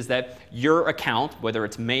means is that your account, whether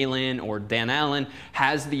it's Malin or Dan Allen,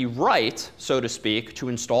 has the right, so to speak, to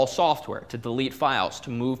install software, to delete files, to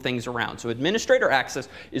move things around. So administrator access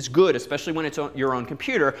is good, especially when it's on your own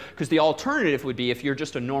computer, because the alternative would be if you're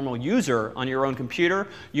just a normal user on your own computer,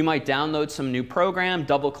 you might download some new program,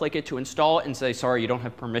 double click it to install it, and say, sorry, you don't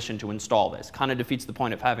have permission to install this. Kind of defeats the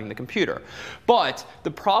point of having the computer. But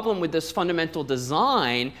the problem with this fundamental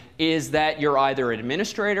design is that you're either an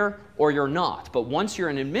administrator or you're not. But once you're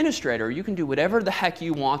an administrator, you can do whatever the heck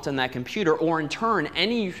you want on that computer, or in turn,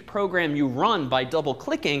 any program you run by double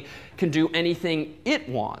clicking can do anything it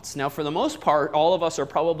wants. Now, for the most part, all of us are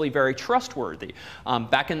probably very trustworthy.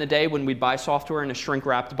 Back in the day when we'd buy software in a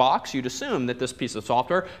shrink-wrapped box, you'd assume that this piece of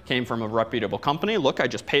software came from a reputable company. Look, I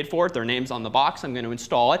just paid for it. Their name's on the box. I'm going to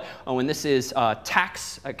install it. Oh, and this is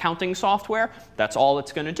tax accounting software. That's all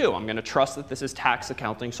it's going to do. I'm going to trust that this is tax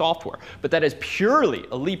accounting software. But that is purely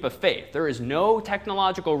a leap of faith. There is no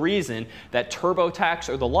technological reason that TurboTax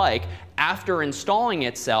or the like, after installing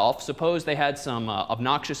itself, suppose they had some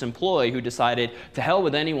obnoxious employee who decided to hell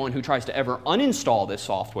with anyone who tries to ever uninstall this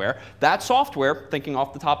software. That software, thinking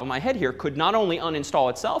off the top of my head here, could not only uninstall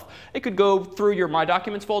itself, it could go through your My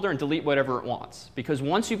Documents folder and delete whatever it wants. Because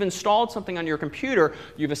once you've installed something on your computer,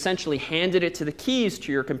 you've essentially handed it to the keys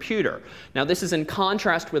to your computer. Now this is in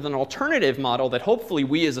contrast with an alternative model that hopefully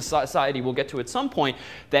we as a society will get to at some point,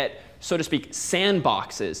 that, so to speak,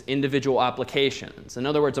 sandboxes individual applications. In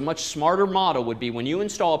other words, a much smarter model would be when you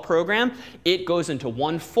install a program, it goes into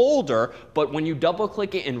one folder, but when you double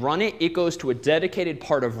click it and run it, it goes to a dedicated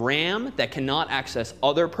part of RAM that cannot access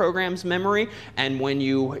other programs' memory. And when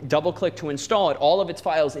you double click to install it, all of its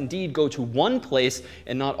files indeed go to one place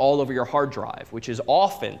and not all over your hard drive, which is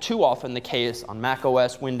often, too often, the case on Mac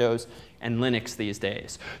OS, Windows, and Linux these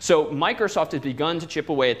days. So Microsoft has begun to chip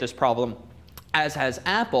away at this problem, as has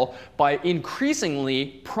Apple, by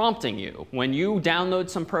increasingly prompting you. When you download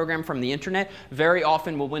some program from the internet, very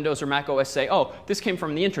often will Windows or Mac OS say, oh, this came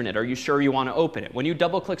from the internet. Are you sure you want to open it? When you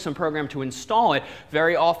double click some program to install it,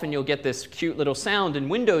 very often you'll get this cute little sound in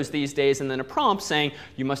Windows these days and then a prompt saying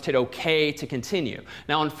you must hit OK to continue.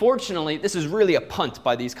 Now, unfortunately, this is really a punt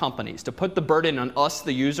by these companies to put the burden on us,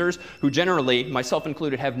 the users, who generally, myself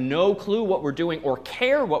included, have no clue what we're doing or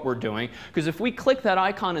care what we're doing. Because if we click that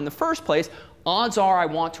icon in the first place, odds are I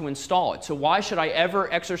want to install it. So why should I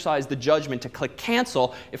ever exercise the judgment to click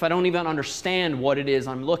cancel if I don't even understand what it is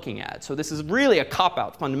I'm looking at? So this is really a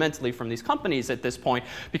cop-out fundamentally from these companies at this point,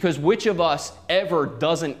 because which of us ever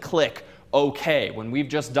doesn't click OK when we've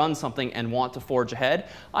just done something and want to forge ahead?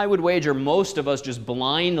 I would wager most of us just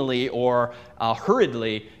blindly or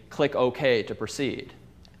hurriedly click OK to proceed.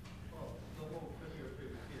 Well, the whole clicking or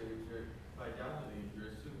clicking here is by downloading, you're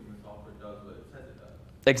assuming the software does what it says it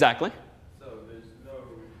does. Exactly. So there's no,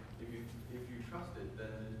 if you trust it, then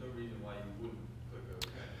there's no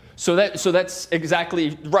So that's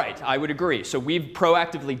exactly right. I would agree. So we've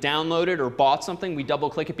proactively downloaded or bought something. We double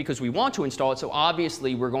click it because we want to install it. So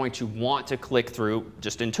obviously we're going to want to click through,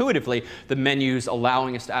 just intuitively, the menus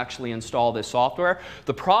allowing us to actually install this software.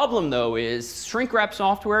 The problem though is shrink wrap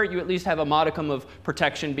software, you at least have a modicum of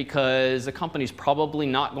protection because the company's probably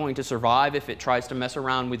not going to survive if it tries to mess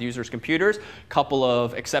around with users' computers. Couple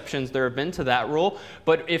of exceptions there have been to that rule.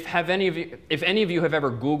 But if any of you have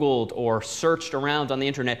ever Googled or searched around on the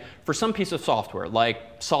internet for some piece of software like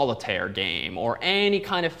solitaire game or any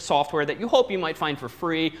kind of software that you hope you might find for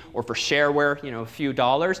free or for shareware, a few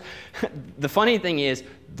dollars, the funny thing is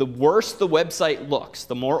the worse the website looks,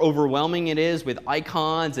 the more overwhelming it is with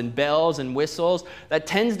icons and bells and whistles, that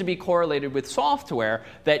tends to be correlated with software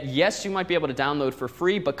that, yes, you might be able to download for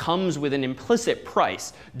free, but comes with an implicit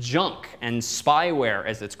price. Junk and spyware,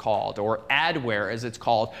 as it's called, or adware, as it's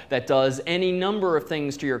called, that does any number of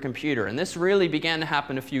things to your computer. And this really began to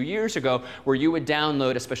happen a few years ago, where you would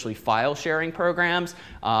download, especially file sharing programs,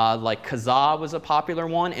 like Kazaa was a popular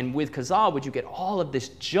one. And with Kazaa, would you get all of this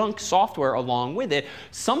junk software along with it,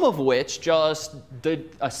 some of which just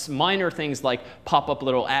did minor things like pop up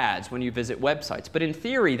little ads when you visit websites. But in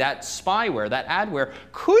theory, that spyware, that adware,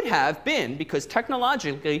 could have been, because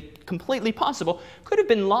technologically completely possible, could have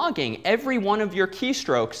been logging every one of your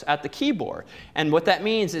keystrokes at the keyboard. And what that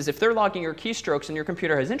means is if they're logging your keystrokes and your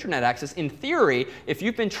computer has internet access, in theory, if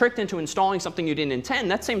you've been tricked into installing something you didn't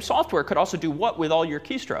intend, that same software could also do what with all your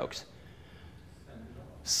keystrokes?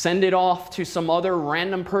 Send it off to some other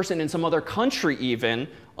random person in some other country even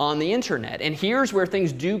on the internet. And here's where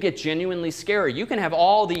things do get genuinely scary. You can have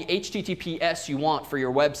all the HTTPS you want for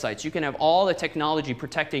your websites. You can have all the technology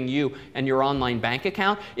protecting you and your online bank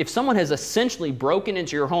account. If someone has essentially broken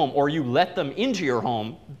into your home, or you let them into your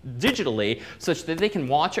home digitally such that they can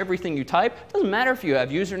watch everything you type, it doesn't matter if you have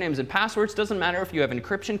usernames and passwords, doesn't matter if you have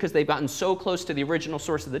encryption, because they've gotten so close to the original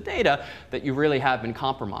source of the data that you really have been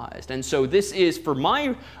compromised. And so this is, for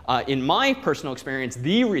in my personal experience,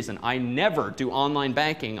 the reason I never do online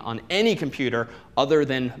banking on any computer other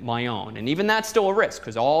than my own. And even that's still a risk,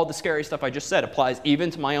 because all the scary stuff I just said applies even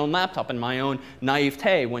to my own laptop and my own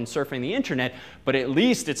naivete when surfing the internet. But at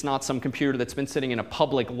least it's not some computer that's been sitting in a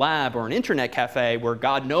public lab or an internet cafe where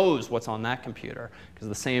God knows what's on that computer, because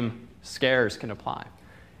the same scares can apply.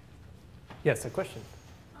 Yes, a question.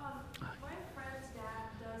 My friend's dad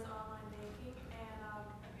does online banking, and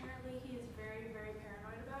apparently he is very, very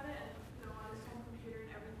paranoid about it. And on his home computer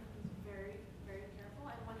and everything, he's very, very careful.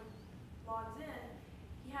 And when he logs in,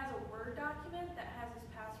 he has a Word document that has his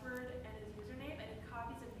password and his username, and he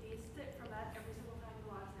copies and pastes it from that every single time he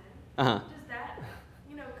logs in. Does that,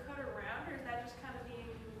 cut around, or is that just kind of being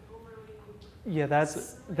overly? Yeah,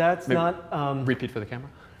 that's Maybe not. Repeat for the camera.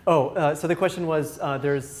 So the question was,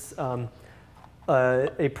 there's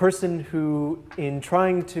a person who, in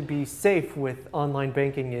trying to be safe with online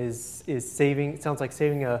banking, is saving, it sounds like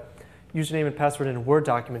saving a username and password in a Word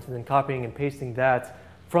document and then copying and pasting that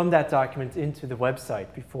from that document into the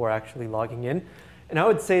website before actually logging in. And I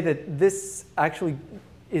would say that this actually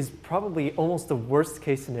is probably almost the worst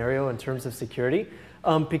case scenario in terms of security,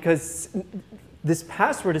 because this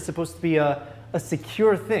password is supposed to be a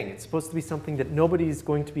secure thing. It's supposed to be something that nobody's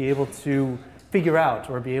going to be able to figure out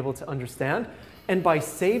or be able to understand. And by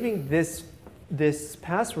saving this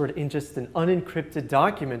password in just an unencrypted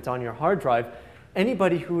document on your hard drive,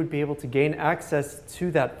 anybody who would be able to gain access to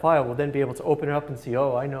that file will then be able to open it up and see,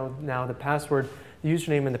 oh, I know now the password, the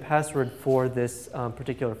username and the password for this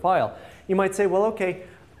particular file. You might say, well, okay,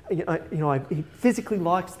 he physically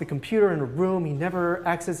locks the computer in a room, he never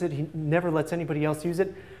accesses it, he never lets anybody else use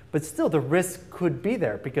it. But still, the risk could be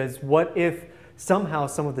there, because what if somehow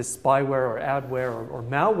some of this spyware or adware or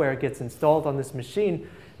malware gets installed on this machine?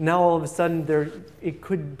 Now all of a sudden, it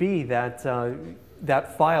could be that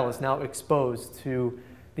that file is now exposed to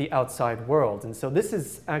the outside world. And so this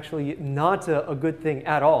is actually not a good thing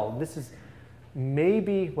at all. This is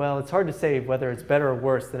maybe, well, it's hard to say whether it's better or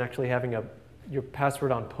worse than actually having your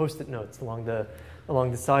password on Post-it notes along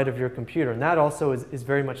the side of your computer. And that also is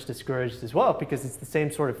very much discouraged as well, because it's the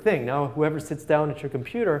same sort of thing. Now whoever sits down at your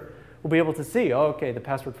computer will be able to see, oh, okay, the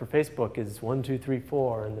password for Facebook is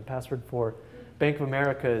 1234, and the password for Bank of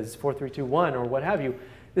America is 4321, or what have you.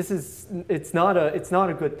 It's not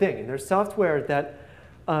a good thing. And there's software that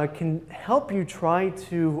can help you try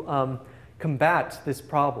to combat this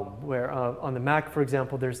problem, where on the Mac, for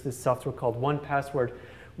example, there's this software called 1Password,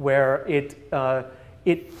 where it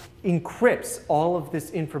encrypts all of this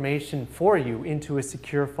information for you into a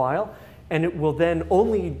secure file, and it will then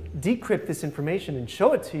only decrypt this information and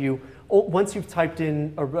show it to you once you've typed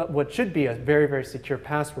in what should be a very, very secure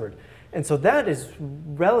password. And so that is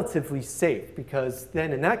relatively safe, because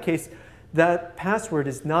then in that case, that password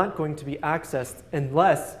is not going to be accessed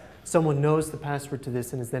unless someone knows the password to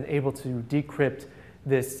this and is then able to decrypt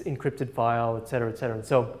this encrypted file, et cetera, et cetera. And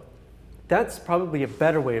so that's probably a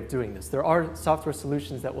better way of doing this. There are software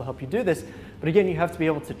solutions that will help you do this, but again, you have to be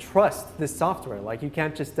able to trust this software. Like, you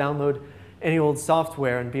can't just download any old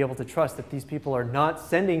software and be able to trust that these people are not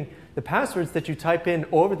sending the passwords that you type in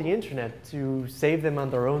over the internet to save them on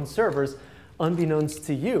their own servers, unbeknownst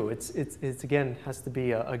to you. It's again, has to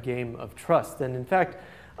be a game of trust. And in fact,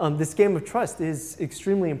 this game of trust is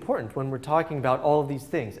extremely important when we're talking about all of these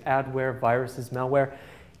things: adware, viruses, malware.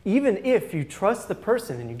 Even if you trust the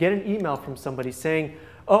person and you get an email from somebody saying,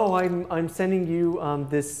 oh, I'm sending you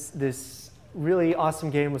this really awesome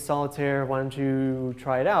game of solitaire, why don't you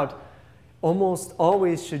try it out? Almost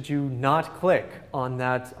always should you not click on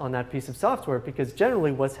that piece of software, because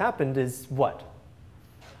generally what's happened is what?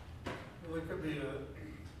 Well, it could be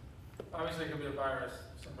obviously it could be a virus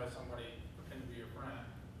sent by somebody pretending to be your friend,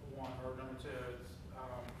 one, or number two, it's,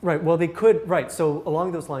 Right, well they could, right, so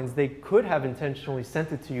along those lines, they could have intentionally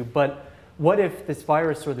sent it to you, but what if this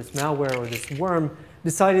virus or this malware or this worm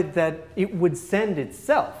decided that it would send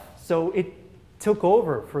itself? So it took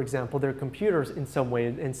over, for example, their computers in some way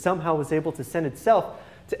and somehow was able to send itself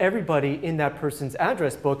to everybody in that person's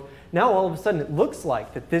address book. Now all of a sudden it looks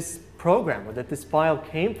like that this program or that this file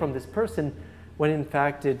came from this person, when in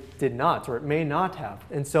fact it did not, or it may not have.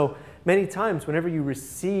 And so many times whenever you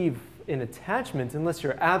receive an attachment, unless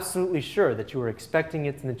you're absolutely sure that you are expecting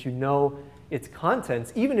it and that you know its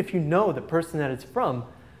contents, even if you know the person that it's from,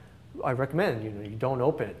 I recommend you don't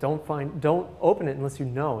open it. Don't open it unless you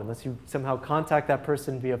know, unless you somehow contact that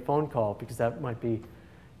person via phone call, because that might be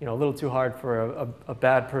a little too hard for a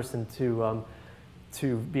bad person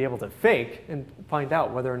to be able to fake and find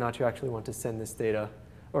out whether or not you actually want to send this data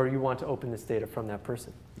or you want to open this data from that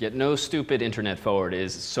person. Yet no stupid internet forward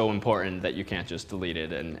is so important that you can't just delete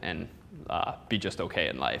it and be just okay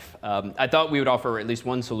in life. I thought we would offer at least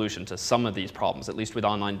one solution to some of these problems, at least with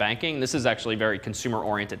online banking. This is actually very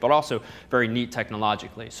consumer-oriented, but also very neat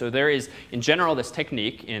technologically. So there is, in general, this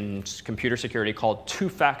technique in computer security called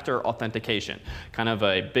two-factor authentication, kind of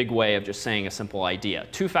a big way of just saying a simple idea.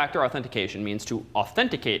 Two-factor authentication means to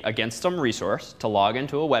authenticate against some resource, to log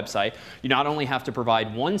into a website. You not only have to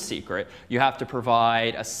provide one secret, you have to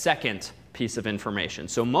provide a second piece of information.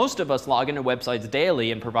 So most of us log into websites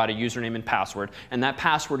daily and provide a username and password, and that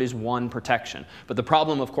password is one protection. But the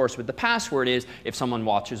problem, of course, with the password is if someone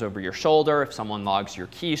watches over your shoulder, if someone logs your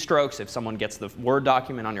keystrokes, if someone gets the Word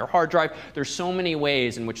document on your hard drive, there's so many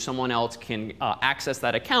ways in which someone else can access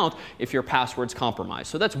that account if your password's compromised.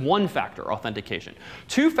 So that's one-factor authentication.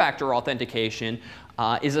 Two-factor authentication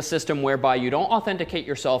is a system whereby you don't authenticate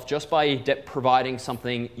yourself just by providing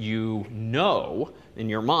something you know in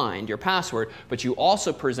your mind, your password, but you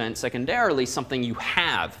also present secondarily something you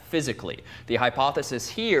have physically. The hypothesis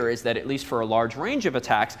here is that at least for a large range of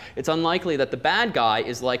attacks, it's unlikely that the bad guy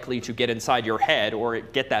is likely to get inside your head or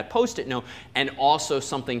get that post-it note and also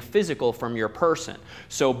something physical from your person.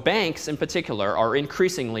 So banks in particular are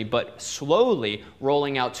increasingly but slowly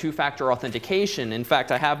rolling out two-factor authentication. In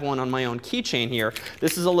fact, I have one on my own keychain here.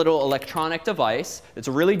 This is a little electronic device. It's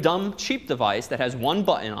a really dumb, cheap device that has one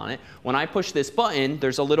button on it. When I push this button,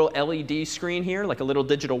 there's a little LED screen here, like a little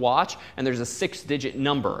digital watch, and there's a 6-digit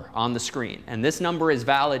number on the screen. And this number is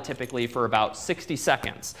valid typically for about 60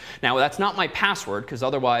 seconds. Now, that's not my password, because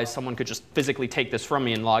otherwise someone could just physically take this from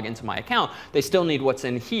me and log into my account. They still need what's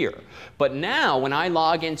in here. But now, when I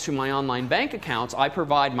log into my online bank accounts, I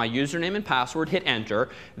provide my username and password, hit enter.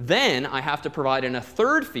 Then I have to provide in a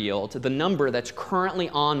third field the number that's currently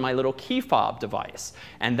on my little key fob device.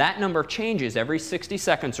 And that number changes every 60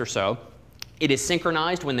 seconds or so. It is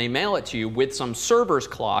synchronized when they mail it to you with some server's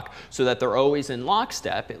clock so that they're always in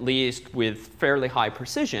lockstep, at least with fairly high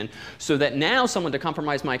precision, so that now someone to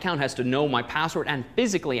compromise my account has to know my password and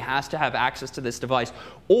physically has to have access to this device,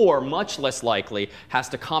 or much less likely has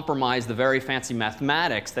to compromise the very fancy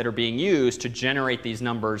mathematics that are being used to generate these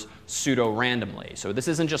numbers pseudo-randomly. So this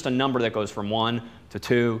isn't just a number that goes from 1 to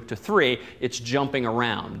 2 to 3. It's jumping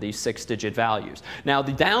around these 6-digit values. Now,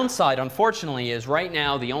 the downside, unfortunately, is right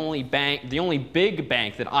now the only only big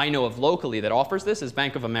bank that I know of locally that offers this is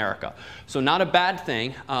Bank of America. So not a bad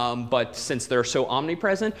thing, but since they're so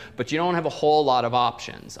omnipresent, but you don't have a whole lot of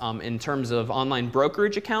options. In terms of online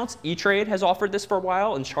brokerage accounts, E-Trade has offered this for a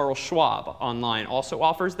while, and Charles Schwab online also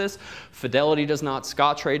offers this. Fidelity does not,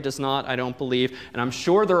 Scottrade does not, I don't believe, and I'm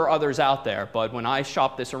sure there are others out there, but when I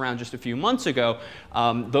shopped this around just a few months ago,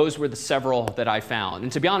 those were the several that I found.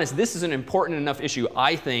 And to be honest, this is an important enough issue,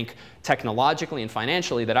 I think, technologically and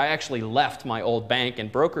financially, that I actually left my old bank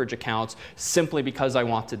and brokerage accounts simply because I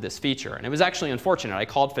wanted this feature. And it was actually unfortunate. I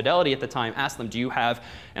called Fidelity at the time, asked them, do you have,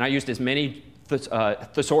 and I used as many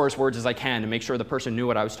thesaurus words as I can to make sure the person knew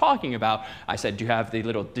what I was talking about. I said, do you have the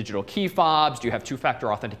little digital key fobs? Do you have two-factor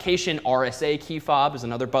authentication? RSA key fob is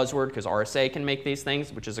another buzzword because RSA can make these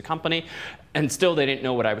things, which is a company. And still they didn't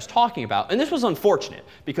know what I was talking about. And this was unfortunate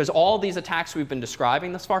because all these attacks we've been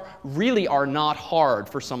describing thus far really are not hard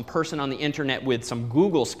for some person on the internet with some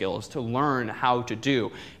Google skills to learn how to do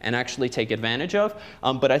and actually take advantage of.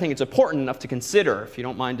 But I think it's important enough to consider, if you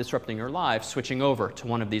don't mind disrupting your life, switching over to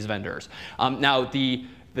one of these vendors. Now, the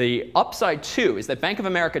upside, too, is that Bank of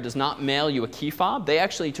America does not mail you a key fob. They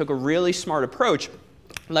actually took a really smart approach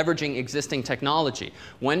leveraging existing technology.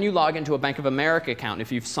 When you log into a Bank of America account,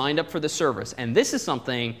 if you've signed up for the service, and this is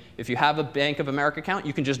something, if you have a Bank of America account,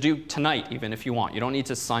 you can just do tonight even if you want. You don't need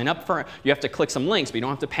to sign up for it. You have to click some links, but you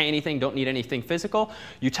don't have to pay anything, don't need anything physical.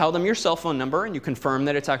 You tell them your cell phone number, and you confirm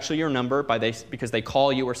that it's actually your number because they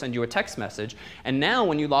call you or send you a text message. And now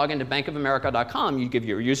when you log into bankofamerica.com, you give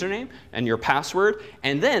your username and your password,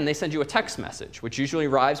 and then they send you a text message, which usually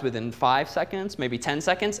arrives within 5 seconds, maybe 10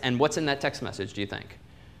 seconds. And what's in that text message, do you think?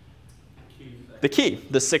 The key,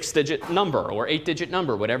 the 6-digit number or 8-digit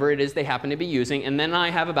number, whatever it is they happen to be using. And then I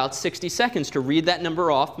have about 60 seconds to read that number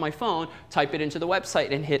off my phone, type it into the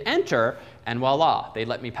website, and hit enter. And voila, they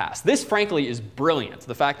let me pass. This, frankly, is brilliant.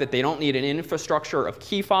 The fact that they don't need an infrastructure of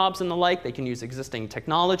key fobs and the like. They can use existing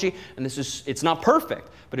technology. And it's not perfect,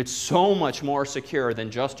 but it's so much more secure than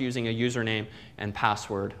just using a username and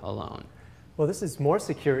password alone. Well, this is more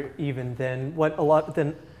secure even than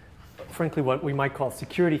frankly, what we might call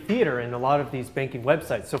security theater in a lot of these banking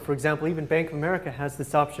websites. So for example, even Bank of America has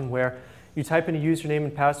this option where you type in a username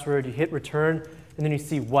and password, you hit return, and then you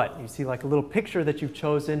see what? You see like a little picture that you've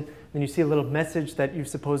chosen, then you see a little message that you've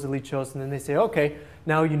supposedly chosen, and then they say, OK,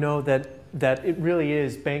 now you know that it really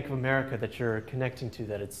is Bank of America that you're connecting to,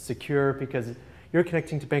 that it's secure because you're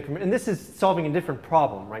connecting to Bank of America. And this is solving a different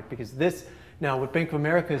problem, right? Because now what Bank of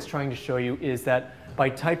America is trying to show you is that by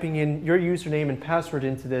typing in your username and password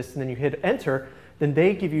into this, and then you hit enter, then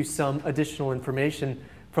they give you some additional information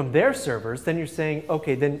from their servers. Then you're saying,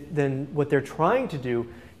 OK, then what they're trying to do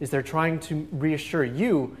is they're trying to reassure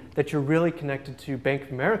you that you're really connected to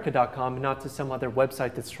bankofamerica.com and not to some other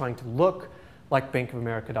website that's trying to look like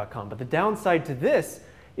bankofamerica.com. But the downside to this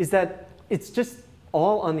is that it's just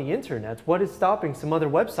all on the internet. What is stopping some other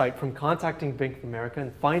website from contacting Bank of America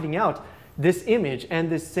and finding out this image and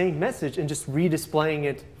this same message and just redisplaying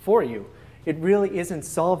it for you? It really isn't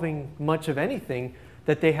solving much of anything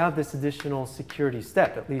that they have this additional security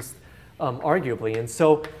step, at least arguably. And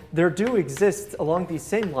so there do exist along these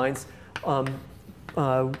same lines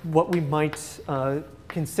what we might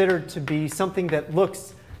consider to be something that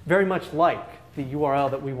looks very much like the URL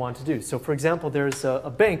that we want to do. So for example, there's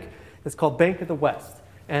a bank that's called Bank of the West.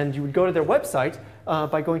 And you would go to their website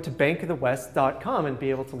by going to bankofthewest.com and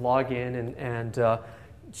be able to log in and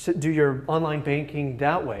do your online banking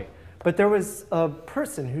that way. But there was a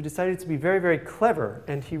person who decided to be very, very clever,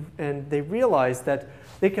 and they realized that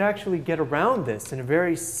they could actually get around this in a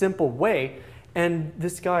very simple way. And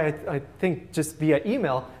this guy, I think just via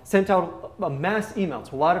email, sent out a mass email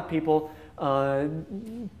to a lot of people.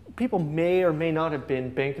 People may or may not have been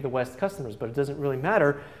Bank of the West customers, but it doesn't really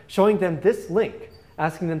matter, showing them this link,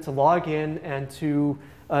 asking them to log in and to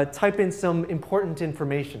type in some important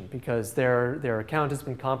information because their account has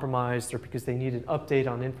been compromised or because they need an update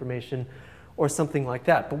on information or something like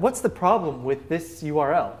that. But what's the problem with this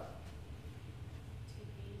URL?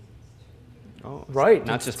 Oh, right.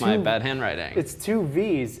 Not just my bad handwriting. It's 2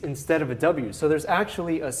 V's instead of a W. So there's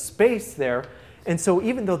actually a space there. And so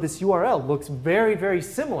even though this URL looks very, very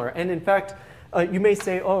similar, and in fact, you may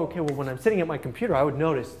say, oh, OK, well, when I'm sitting at my computer, I would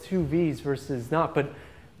notice 2 V's versus not. But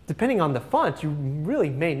depending on the font, you really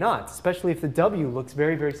may not, especially if the W looks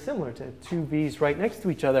very, very similar to 2 V's right next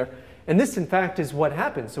to each other. And this, in fact, is what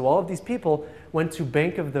happened. So all of these people went to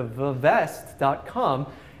bankofthewest.com,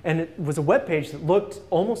 and it was a web page that looked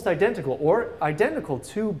almost identical or identical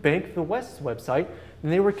to Bank of the West's website.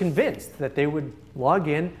 And they were convinced that they would log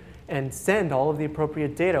in and send all of the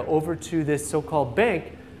appropriate data over to this so-called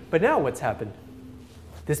bank. But now what's happened?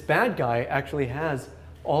 this bad guy actually has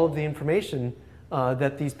all of the information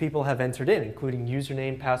that these people have entered in, including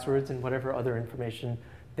username, passwords, and whatever other information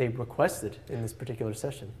they requested in this particular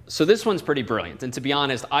session. So this one's pretty brilliant. And to be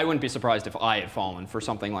honest, I wouldn't be surprised if I had fallen for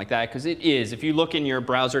something like that, because it is. If you look in your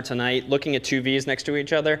browser tonight, looking at two V's next to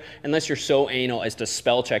each other, unless you're so anal as to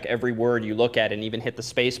spell check every word you look at and even hit the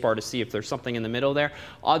space bar to see if there's something in the middle there,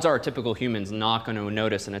 odds are a typical human's not going to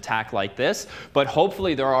notice an attack like this. But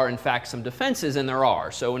hopefully there are, in fact, some defenses, and there are.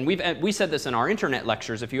 So when we said this in our internet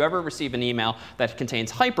lectures, if you ever receive an email that contains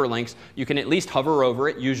hyperlinks, you can at least hover over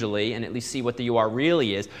it, usually, and at least see what the URL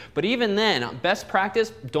really is. But even then, best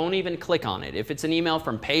practice, don't even click on it. If it's an email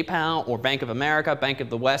from PayPal or Bank of America, Bank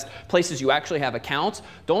of the West, places you actually have accounts,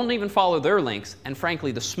 don't even follow their links. And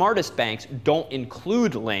frankly, the smartest banks don't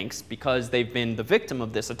include links because they've been the victim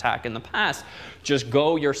of this attack in the past. Just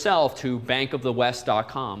go yourself to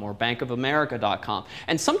bankofthewest.com or bankofamerica.com.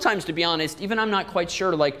 And sometimes, to be honest, even I'm not quite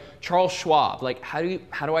sure, like Charles Schwab, like how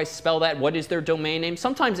do I spell that? What is their domain name?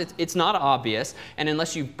 Sometimes it's not obvious, and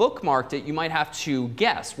unless you've bookmarked it, you might have to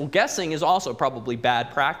guess. Well, guessing is also probably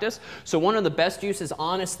bad practice. So one of the best uses,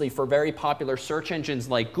 honestly, for very popular search engines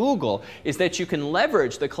like Google is that you can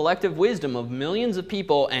leverage the collective wisdom of millions of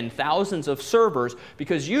people and thousands of servers,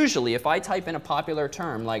 because usually if I type in a popular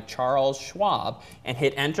term like Charles Schwab and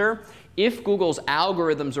hit enter, if Google's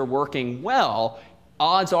algorithms are working well,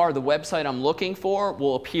 odds are the website I'm looking for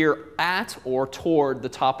will appear at or toward the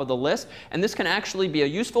top of the list. And this can actually be a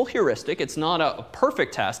useful heuristic. It's not a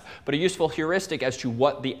perfect test, but a useful heuristic as to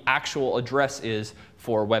what the actual address is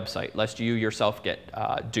for a website, lest you yourself get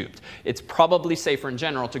duped. It's probably safer in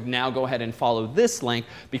general to now go ahead and follow this link,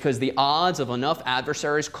 because the odds of enough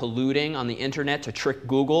adversaries colluding on the internet to trick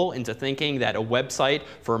Google into thinking that a website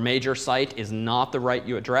for a major site is not the right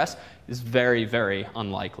address is very, very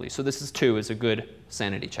unlikely. So this is a good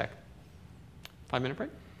sanity check. 5-minute break?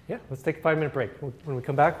 Yeah, let's take a 5-minute break. When we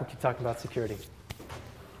come back, we'll keep talking about security.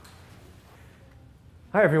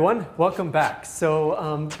 Hi, everyone. Welcome back.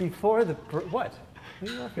 So before the what?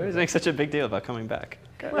 You always make such a big deal about coming back.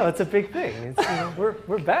 Well, it's a big thing. It's,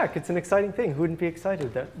 we're back. It's an exciting thing. Who wouldn't be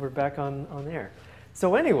excited that we're back on air?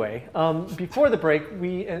 So anyway, before the break,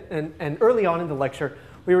 and early on in the lecture,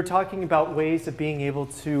 we were talking about ways of being able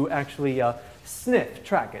to actually sniff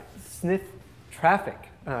traffic.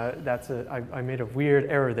 I made a weird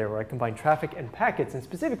error there where I combined traffic and packets. And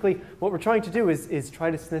specifically, what we're trying to do is try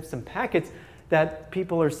to sniff some packets that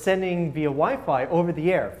people are sending via Wi-Fi over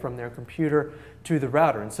the air from their computer to the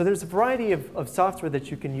router. And so there's a variety of software that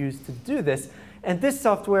you can use to do this. And this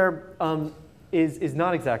software is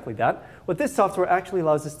not exactly that. What this software actually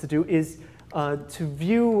allows us to do is to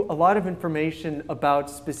view a lot of information about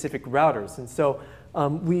specific routers. And so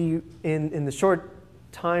in the short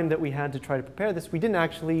time that we had to try to prepare this, we didn't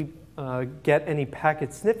actually get any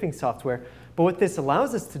packet sniffing software. But what this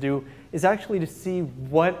allows us to do is actually to see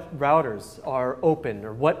what routers are open,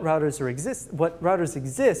 or what routers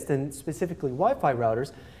exist, and specifically Wi-Fi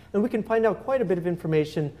routers. And we can find out quite a bit of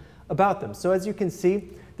information about them. So as you can see,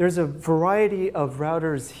 there's a variety of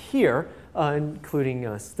routers here,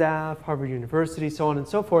 including staff, Harvard University, so on and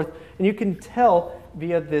so forth. And you can tell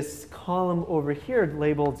via this column over here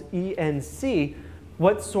labeled ENC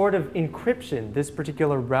what sort of encryption this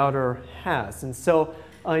particular router has. And so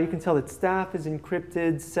you can tell that staff is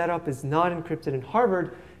encrypted, setup is not encrypted, and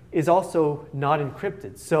Harvard is also not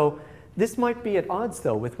encrypted. So this might be at odds,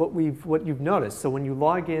 though, with what you've noticed. So when you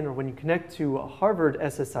log in or when you connect to a Harvard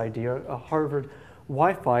SSID or a Harvard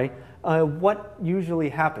Wi-Fi, what usually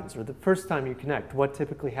happens? Or the first time you connect, what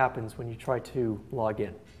typically happens when you try to log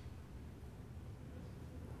in?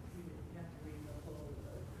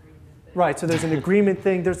 Right, so there's an agreement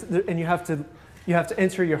thing, and you have to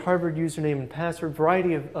enter your Harvard username and password,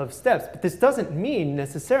 variety of steps. But this doesn't mean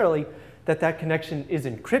necessarily that connection is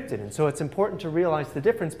encrypted. And so it's important to realize the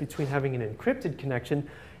difference between having an encrypted connection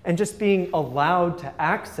and just being allowed to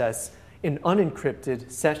access an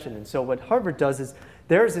unencrypted session. And so what Harvard does is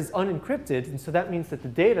theirs is unencrypted, and so that means that the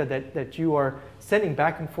data that you are sending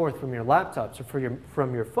back and forth from your laptops or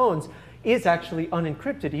from your phones is actually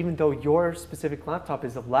unencrypted, even though your specific laptop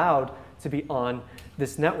is allowed to be on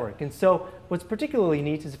this network. And so what's particularly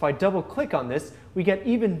neat is if I double click on this, we get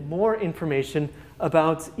even more information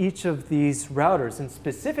about each of these routers. And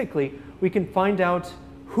specifically, we can find out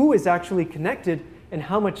who is actually connected and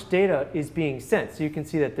how much data is being sent. So you can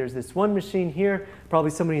see that there's this one machine here.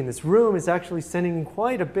 Probably somebody in this room is actually sending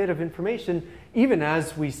quite a bit of information even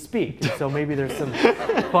as we speak. And so maybe there's some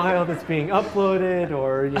file that's being uploaded,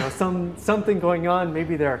 or something going on.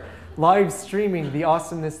 Maybe they're live streaming the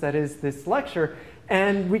awesomeness that is this lecture.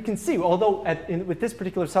 And we can see, although with this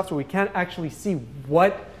particular software, we can't actually see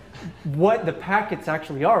what the packets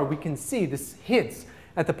actually are, we can see this hints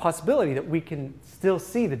at the possibility that we can still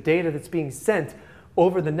see the data that's being sent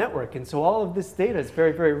over the network. And so all of this data is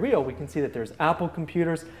very, very real. We can see that there's Apple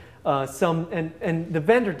computers, and the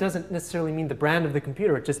vendor doesn't necessarily mean the brand of the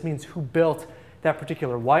computer, it just means who built that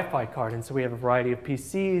particular Wi-Fi card. And so we have a variety of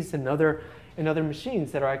PCs and other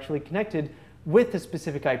machines that are actually connected with a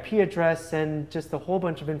specific IP address and just a whole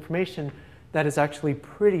bunch of information that is actually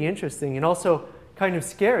pretty interesting and also kind of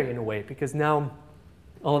scary in a way, because now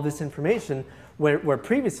all of this information, where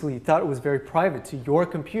previously you thought it was very private to your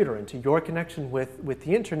computer and to your connection with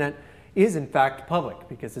the internet, is in fact public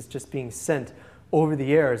because it's just being sent over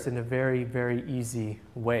the airs in a very, very easy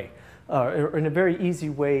way. Or in a very easy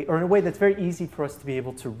way, or in a way that's very easy for us to be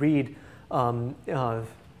able to read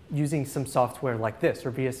using some software like this,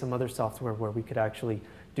 or via some other software where we could actually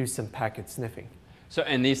do some packet sniffing. So,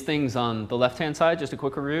 and these things on the left-hand side, just a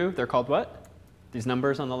quick review, they're called what? These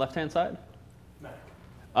numbers on the left-hand side?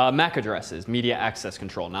 MAC addresses, media access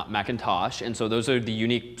control, not Macintosh. And so those are the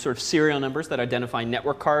unique sort of serial numbers that identify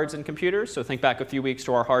network cards in computers. So think back a few weeks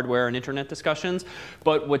to our hardware and internet discussions.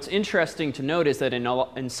 But what's interesting to note is that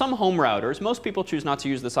in some home routers, most people choose not to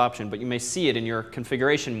use this option, but you may see it in your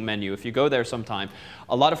configuration menu if you go there sometime.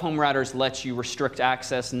 A lot of home routers let you restrict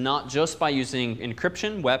access not just by using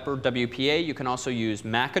encryption, WEP or WPA. You can also use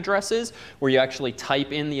MAC addresses, where you actually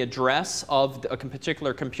type in the address of a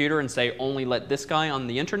particular computer and say, only let this guy on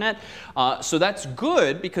the internet. So that's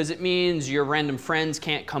good because it means your random friends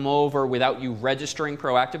can't come over without you registering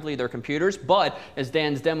proactively their computers. But as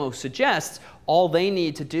Dan's demo suggests, all they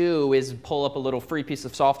need to do is pull up a little free piece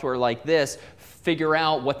of software like this, figure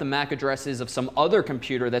out what the MAC address is of some other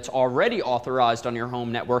computer that's already authorized on your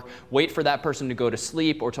home network, wait for that person to go to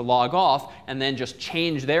sleep or to log off, and then just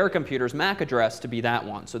change their computer's MAC address to be that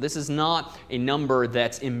one. So this is not a number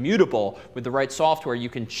that's immutable. With the right software, you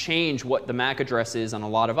can change what the MAC address is on a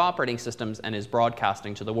lot of operating systems and is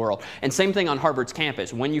broadcasting to the world. And same thing on Harvard's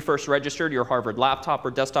campus. When you first registered your Harvard laptop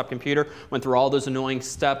or desktop computer, went through all those annoying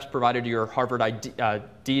steps, provided your Harvard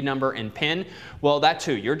ID number and PIN. Well, that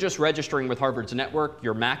too, you're just registering with Harvard's network,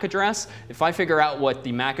 your MAC address. If I figure out what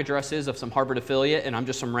the MAC address is of some Harvard affiliate and I'm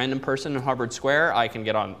just some random person in Harvard Square, I can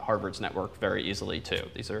get on Harvard's network very easily too.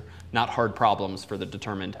 These are not hard problems for the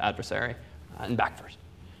determined adversary. And back first.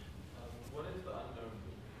 What is the unknown?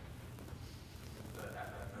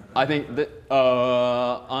 I think that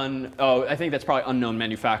I think that's probably unknown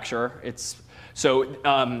manufacturer.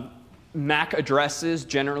 MAC addresses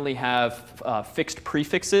generally have fixed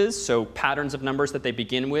prefixes, so patterns of numbers that they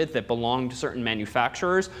begin with that belong to certain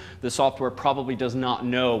manufacturers. The software probably does not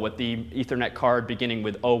know what the Ethernet card beginning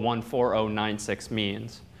with 014096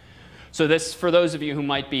 means. So this, for those of you who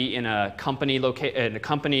might be in a company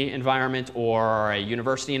environment or a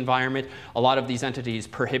university environment, a lot of these entities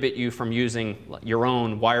prohibit you from using your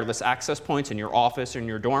own wireless access points in your office or in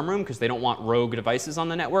your dorm room because they don't want rogue devices on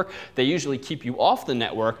the network. They usually keep you off the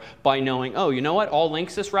network by knowing, oh, you know what? All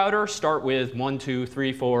Linksys routers start with 1, 2,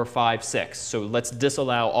 3, 4, 5, 6. So let's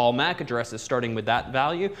disallow all MAC addresses starting with that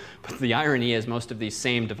value. But the irony is most of these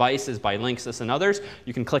same devices by Linksys and others,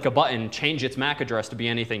 you can click a button, change its MAC address to be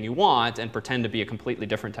anything you want, and pretend to be a completely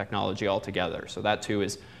different technology altogether. So that too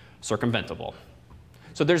is circumventable.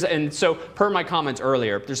 So per my comments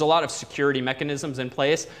earlier, there's a lot of security mechanisms in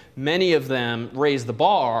place. Many of them raise the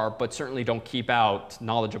bar, but certainly don't keep out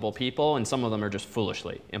knowledgeable people, and some of them are just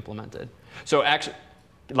foolishly implemented. So actually,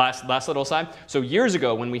 last little aside. So years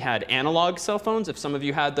ago when we had analog cell phones, if some of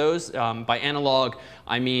you had those, by analog,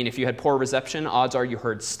 I mean if you had poor reception, odds are you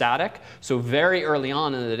heard static. So very early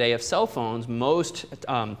on in the day of cell phones, most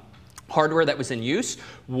hardware that was in use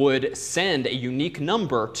would send a unique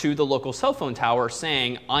number to the local cell phone tower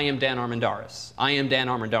saying, I am Dan Armendariz. I am Dan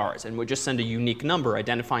Armendariz. And would just send a unique number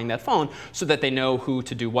identifying that phone so that they know who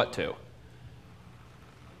to do what to.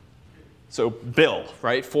 So bill,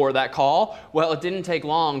 right, for that call. Well, it didn't take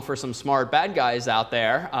long for some smart bad guys out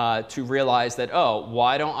there to realize that, oh,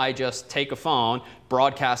 why don't I just take a phone,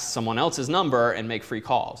 broadcast someone else's number, and make free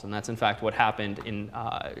calls? And that's, in fact, what happened in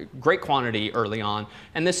great quantity early on.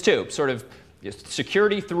 And this, too, sort of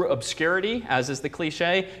security through obscurity, as is the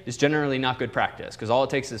cliche, is generally not good practice. Because all it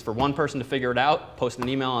takes is for one person to figure it out, post an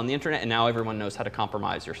email on the internet, and now everyone knows how to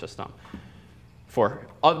compromise your system. For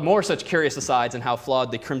more such curious asides and how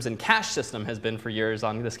flawed the Crimson Cache system has been for years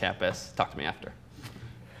on this campus, talk to me after.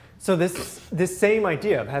 So this same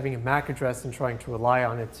idea of having a MAC address and trying to rely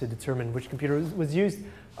on it to determine which computer was used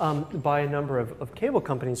by a number of cable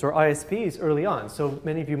companies or ISPs early on. So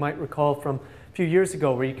many of you might recall from a few years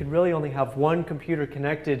ago where you could really only have one computer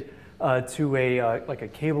connected to a like a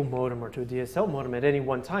cable modem or to a DSL modem at any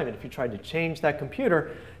one time. And if you tried to change that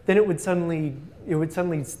computer, then it would suddenly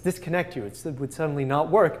disconnect you. It would suddenly not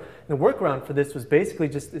work. And the workaround for this was basically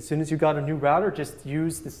just as soon as you got a new router, just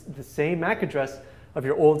use the same MAC address of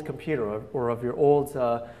your old computer or of your old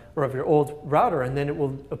router, and then it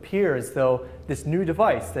will appear as though this new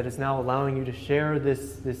device that is now allowing you to share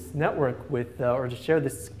this network with or to share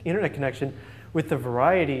this internet connection with the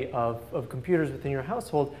variety of computers within your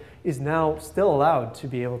household is now still allowed to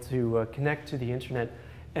be able to connect to the internet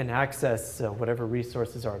and access whatever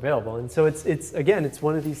resources are available. And so it's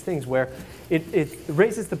one of these things where it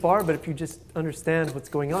raises the bar, but if you just understand what's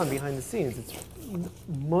going on behind the scenes, it's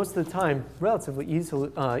most of the time relatively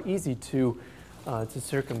easy to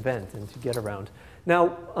circumvent and to get around.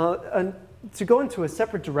 Now, to go into a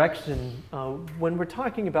separate direction, when we're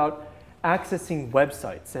talking about accessing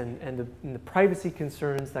websites and the privacy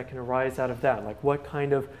concerns that can arise out of that, like what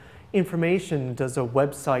kind of information does a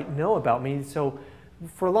website know about me? So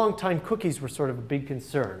for a long time, cookies were sort of a big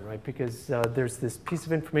concern, right? Because there's this piece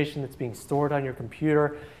of information that's being stored on your computer,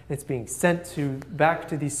 and it's being sent back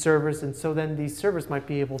to these servers, and so then these servers might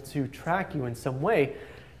be able to track you in some way.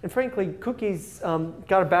 And frankly, cookies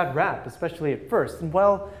got a bad rap, especially at first. And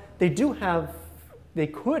while they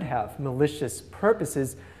could have malicious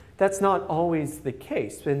purposes, that's not always the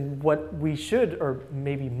case. And what we should, or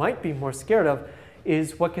maybe might be more scared of,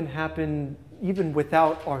 is what can happen even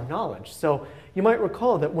without our knowledge. So you might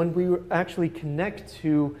recall that when we actually connect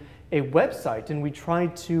to a website and we try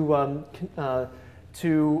to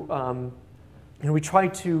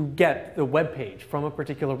get the web page from a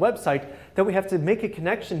particular website, that we have to make a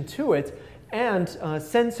connection to it and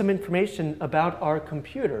send some information about our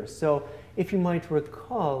computer. So if you might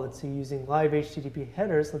recall, let's see, using live HTTP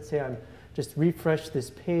headers, let's say I'm just refresh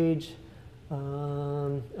this page.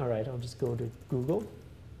 All right, I'll just go to Google.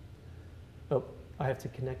 Oh, I have to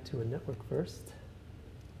connect to a network first.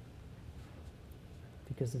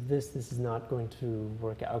 Because of this is not going to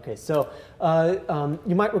work out. Okay, so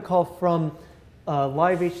you might recall from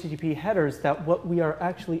live HTTP headers that what we are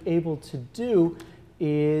actually able to do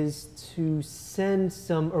is to send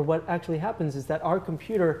some, or what actually happens is that our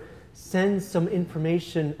computer sends some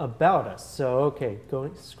information about us. So okay,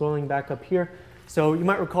 scrolling back up here. So you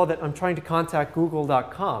might recall that I'm trying to contact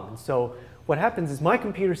google.com. And so what happens is my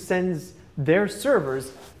computer sends their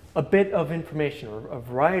servers a bit of information, or a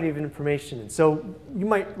variety of information. And so you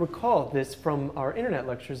might recall this from our internet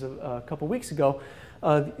lectures a couple weeks ago.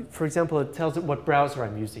 For example, it tells it what browser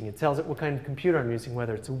I'm using. It tells it what kind of computer I'm using,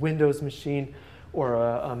 whether it's a Windows machine or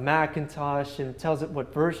a Macintosh, and it tells it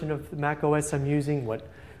what version of the Mac OS I'm using, what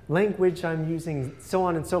language I'm using, so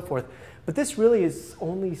on and so forth. But this really is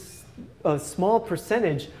only a small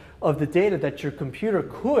percentage of the data that your computer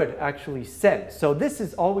could actually send. So this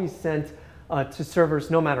is always sent to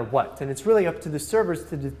servers no matter what. And it's really up to the servers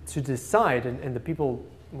to decide, and the people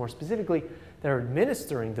more specifically that are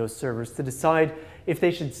administering those servers, to decide if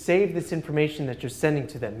they should save this information that you're sending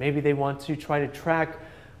to them. Maybe they want to try to track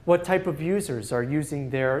what type of users are using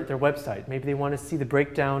their website. Maybe they want to see the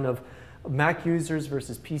breakdown of Mac users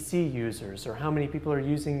versus PC users, or how many people are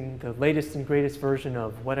using the latest and greatest version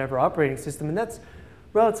of whatever operating system. And that's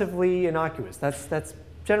relatively innocuous. That's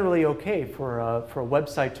generally okay for a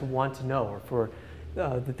website to want to know, or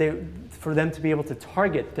for them to be able to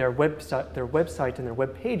target their website and their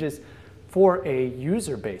web pages for a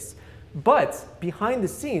user base. But behind the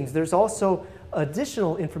scenes, there's also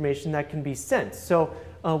additional information that can be sent. So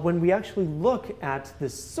when we actually look at the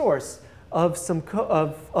source of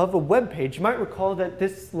a web page, you might recall that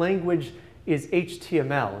this language is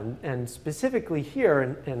HTML, and specifically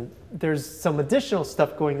here, and there's some additional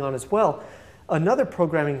stuff going on as well. Another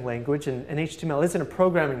programming language, and HTML isn't a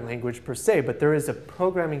programming language per se, but there is a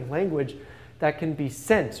programming language that can be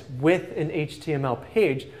sent with an HTML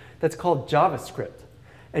page that's called JavaScript.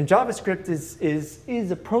 And JavaScript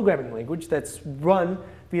is a programming language that's run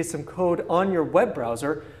via some code on your web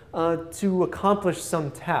browser to accomplish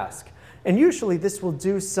some task. And usually this will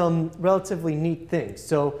do some relatively neat things.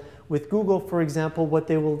 So with Google, for example, what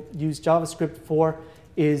they will use JavaScript for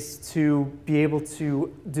is to be able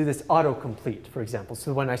to do this autocomplete, for example.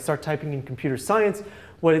 So when I start typing in computer science,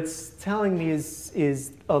 what it's telling me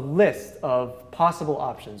is a list of possible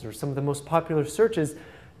options, or some of the most popular searches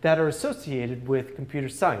that are associated with computer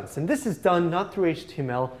science. And this is done not through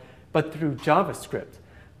HTML, but through JavaScript.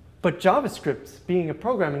 But JavaScript, being a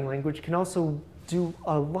programming language, can also do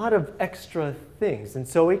a lot of extra things. And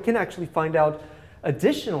so it can actually find out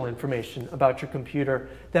additional information about your computer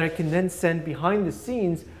that it can then send behind the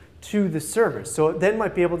scenes to the server. So it then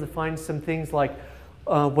might be able to find some things like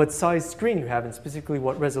what size screen you have and specifically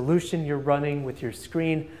what resolution you're running with your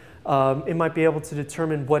screen. It might be able to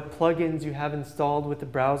determine what plugins you have installed with the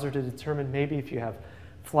browser to determine maybe if you have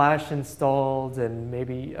Flash installed and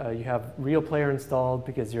maybe you have Real Player installed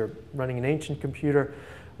because you're running an ancient computer,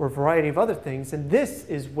 or a variety of other things. And this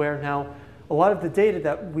is where now a lot of the data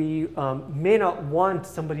that we may not want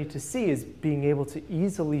somebody to see is being able to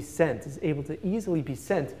easily be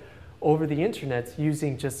sent over the internet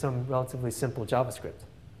using just some relatively simple JavaScript.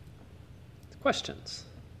 Questions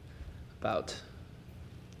about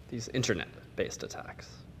these internet-based attacks?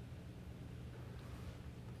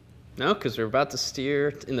 No, because we're about to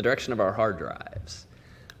steer in the direction of our hard drives.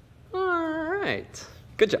 All right,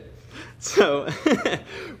 good job. So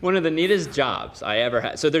one of the neatest jobs I ever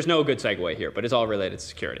had, so there's no good segue here, but it's all related to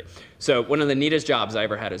security. So one of the neatest jobs I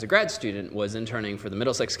ever had as a grad student was interning for the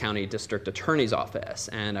Middlesex County District Attorney's Office.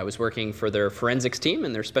 And I was working for their forensics team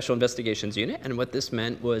and their special investigations unit. And what this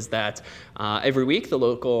meant was that every week the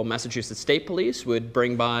local Massachusetts State Police would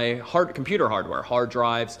bring by computer hardware, hard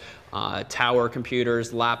drives, tower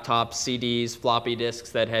computers, laptops, CDs, floppy disks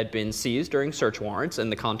that had been seized during search warrants.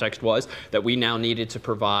 And the context was that we now needed to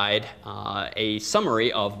provide a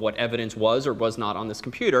summary of what evidence was or was not on this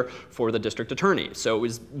computer for the district attorney. So it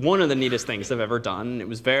was one of the neatest things I've ever done. It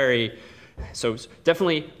was so it's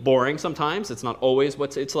definitely boring sometimes. It's not always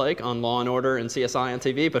what it's like on Law & Order and CSI on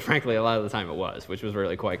TV, but frankly, a lot of the time it was, which was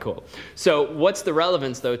really quite cool. So what's the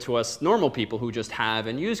relevance, though, to us normal people who just have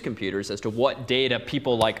and use computers as to what data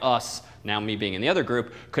people like us, now me being in the other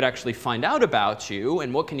group, could actually find out about you,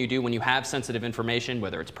 and what can you do when you have sensitive information,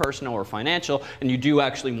 whether it's personal or financial, and you do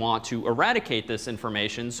actually want to eradicate this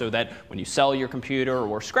information so that when you sell your computer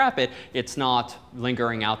or scrap it, it's not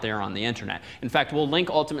lingering out there on the internet. In fact, we'll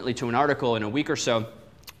link ultimately to an article in a week or so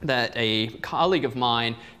that a colleague of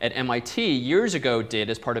mine at MIT years ago did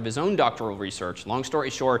as part of his own doctoral research. Long story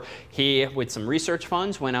short, he, with some research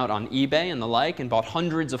funds, went out on eBay and the like and bought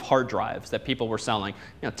hundreds of hard drives that people were selling.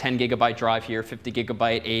 10 gigabyte drive here, 50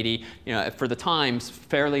 gigabyte, 80, for the times,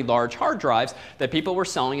 fairly large hard drives that people were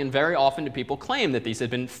selling, and very often do people claim that these had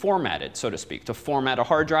been formatted, so to speak. To format a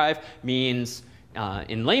hard drive means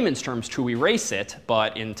in layman's terms, to erase it,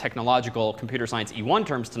 but in technological computer science E-1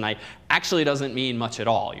 terms tonight, actually doesn't mean much at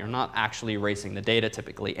all. You're not actually erasing the data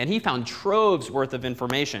typically. And he found troves worth of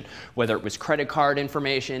information, whether it was credit card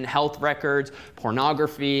information, health records,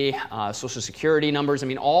 pornography, social security numbers. I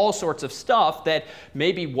mean, all sorts of stuff that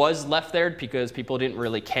maybe was left there because people didn't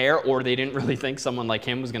really care, or they didn't really think someone like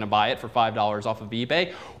him was going to buy it for $5 off of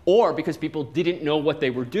eBay, or because people didn't know what they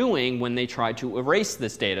were doing when they tried to erase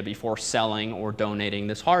this data before selling or donating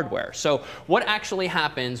this hardware. So what actually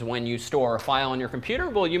happens when you store a file on your computer?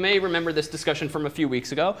 Well, you may remember this discussion from a few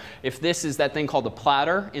weeks ago. If this is that thing called a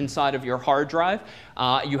platter inside of your hard drive,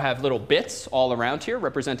 you have little bits all around here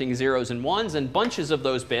representing zeros and ones, and bunches of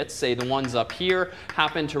those bits, say the ones up here,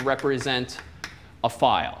 happen to represent a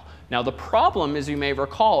file. Now the problem, as you may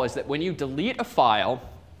recall, is that when you delete a file,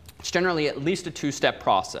 it's generally at least a two-step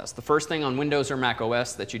process. The first thing on Windows or Mac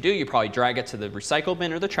OS that you do, you probably drag it to the recycle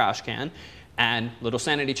bin or the trash can, and little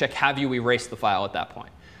sanity check, have you erased the file at that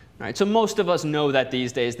point? All right, so most of us know that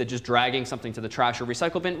these days that just dragging something to the trash or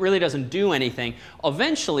recycle bin really doesn't do anything.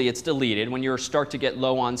 Eventually it's deleted when you start to get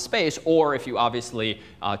low on space, or if you obviously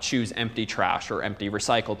choose empty trash or empty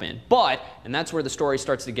recycle bin. But, and that's where the story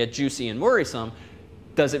starts to get juicy and worrisome,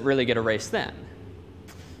 does it really get erased then?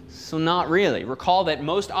 So not really. Recall that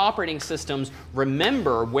most operating systems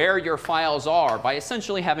remember where your files are by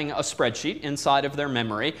essentially having a spreadsheet inside of their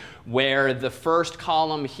memory where the first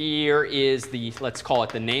column here is the, let's call it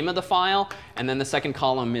the name of the file, and then the second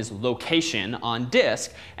column is location on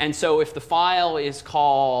disk. And so if the file is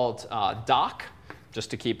called doc, just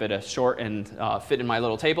to keep it short and fit in my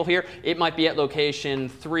little table here, it might be at location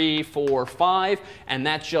 3, 4, 5, and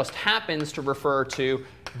that just happens to refer to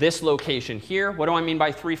this location here. What do I mean by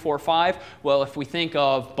 3, 4, 5? Well, if we think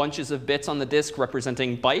of bunches of bits on the disk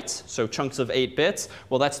representing bytes, so chunks of 8 bits,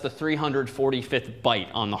 well, that's the 345th byte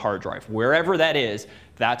on the hard drive. Wherever that is,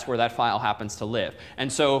 that's where that file happens to live. And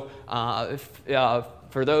so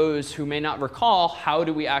for those who may not recall, how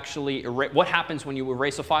do we actually erase? What happens when you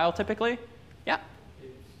erase a file typically? Yeah?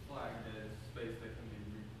 It's flagged as space that can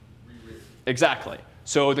be rewritten. Exactly.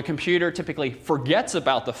 So the computer typically forgets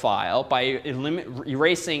about the file by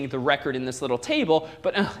erasing the record in this little table,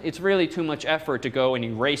 but it's really too much effort to go and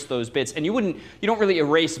erase those bits. And you don't really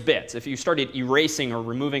erase bits. If you started erasing or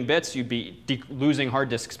removing bits, you'd be losing hard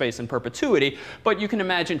disk space in perpetuity. But you can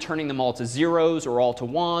imagine turning them all to zeros or all to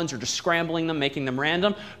ones or just scrambling them, making them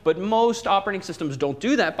random. But most operating systems don't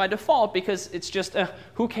do that by default because it's just,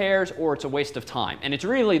 who cares, or it's a waste of time. And it's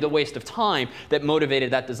really the waste of time that motivated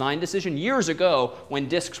that design decision years ago when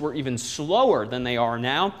disks were even slower than they are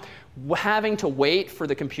now. Having to wait for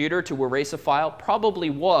the computer to erase a file probably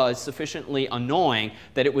was sufficiently annoying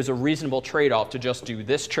that it was a reasonable trade-off to just do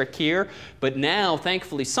this trick here. But now,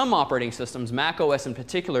 thankfully, some operating systems, Mac OS in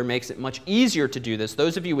particular, makes it much easier to do this.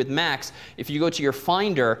 Those of you with Macs, if you go to your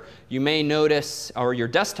Finder, you may notice, or your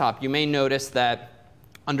desktop, you may notice that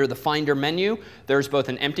under the Finder menu, there's both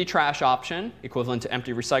an empty trash option, equivalent to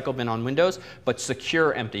empty recycle bin on Windows, but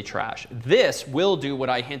secure empty trash. This will do what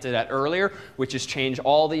I hinted at earlier, which is change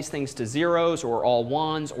all these things to zeros or all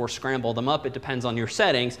ones or scramble them up. It depends on your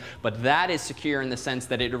settings. But that is secure in the sense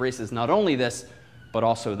that it erases not only this, but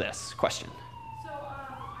also this. Question? So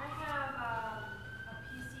I have a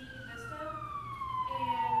PC Vista,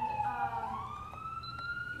 and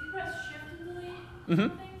if you press Shift and delete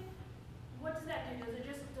something, what does that do? Does it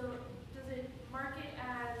just does it mark it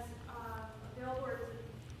as available, or does it?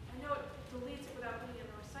 I know it deletes it without putting it in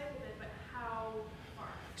the recycle bin, but how far?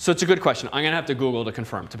 So it's a good question. I'm going to have to Google to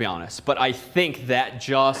confirm, to be honest. But I think that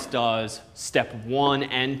just does step 1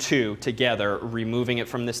 and 2 together, removing it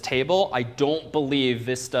from this table. I don't believe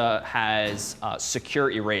Vista has secure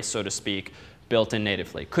erase, so to speak, built in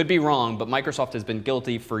natively. Could be wrong, but Microsoft has been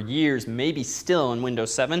guilty for years, maybe still in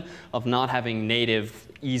Windows 7, of not having native,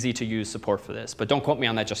 easy-to-use support for this. But don't quote me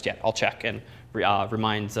on that just yet. I'll check and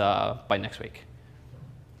remind by next week.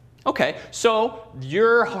 OK, so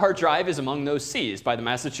your hard drive is among those seized by the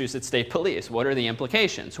Massachusetts State Police. What are the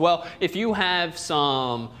implications? Well, if you have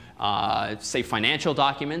some say financial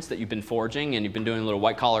documents that you've been forging and you've been doing a little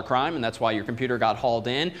white-collar crime and that's why your computer got hauled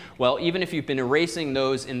in, well, even if you've been erasing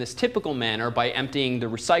those in this typical manner by emptying the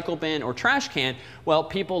recycle bin or trash can, well,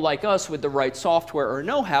 people like us with the right software or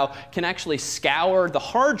know-how can actually scour the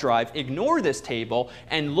hard drive, ignore this table,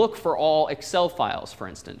 and look for all Excel files, for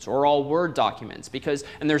instance, or all Word documents.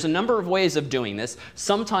 And there's a number of ways of doing this.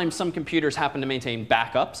 Sometimes some computers happen to maintain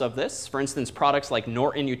backups of this. For instance, products like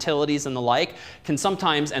Norton Utilities and the like can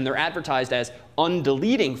sometimes, and they're advertised as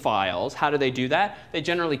undeleting files. How do they do that? They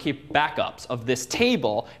generally keep backups of this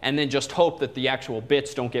table and then just hope that the actual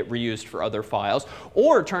bits don't get reused for other files.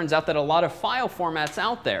 Or it turns out that a lot of file formats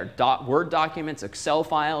out there, Word documents, Excel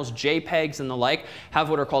files, JPEGs, and the like, have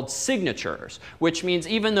what are called signatures, which means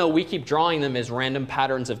even though we keep drawing them as random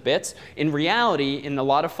patterns of bits, in reality, in a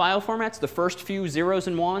lot of file formats, the first few zeros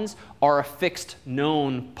and ones are a fixed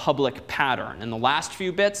known public pattern. And the last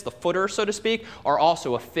few bits, the footer, so to speak, are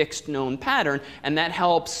also a fixed known pattern. And that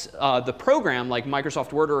helps the program, like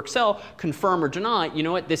Microsoft Word or Excel, confirm or deny, you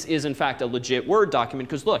know what, this is in fact a legit Word document,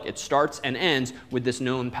 because look, it starts and ends with this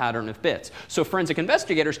known pattern of bits. So forensic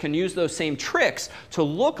investigators can use those same tricks to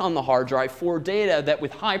look on the hard drive for data that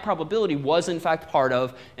with high probability was in fact part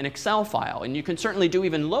of an Excel file. And you can certainly do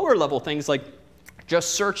even lower level things like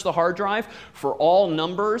just search the hard drive for all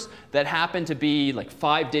numbers that happen to be like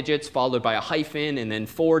 5 digits followed by a hyphen and then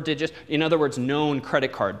 4 digits. In other words, known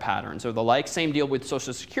credit card patterns or the like. Same deal with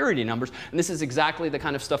Social Security numbers. And this is exactly the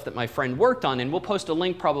kind of stuff that my friend worked on. And we'll post a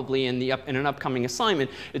link probably in an upcoming assignment.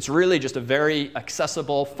 It's really just a very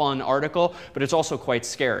accessible, fun article. But it's also quite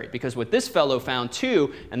scary. Because what this fellow found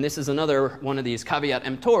too, and this is another one of these caveat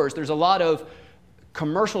emptors, there's a lot of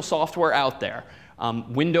commercial software out there.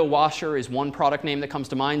 Window washer is one product name that comes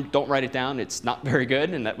to mind. Don't write it down. It's not very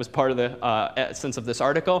good. And that was part of the essence of this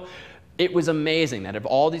article. It was amazing that of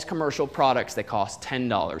all these commercial products that cost $10,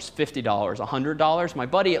 $50, $100, my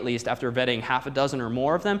buddy at least, after vetting half a dozen or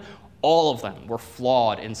more of them, all of them were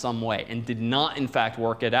flawed in some way and did not, in fact,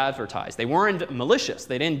 work as advertised. They weren't malicious.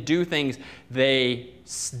 They didn't do things they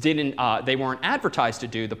weren't advertised to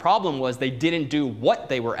do. The problem was they didn't do what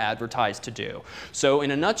they were advertised to do. So in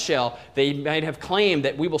a nutshell, they might have claimed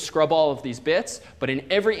that we will scrub all of these bits, but in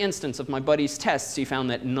every instance of my buddy's tests, he found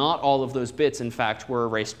that not all of those bits, in fact, were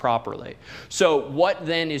erased properly. So what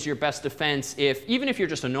then is your best defense if, even if you're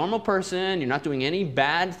just a normal person, you're not doing any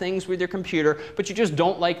bad things with your computer, but you just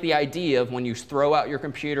don't like the idea of when you throw out your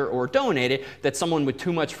computer or donate it, that someone with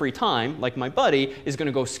too much free time, like my buddy, is going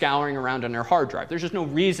to go scouring around on their hard drive. There's just no no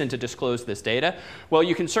reason to disclose this data. Well,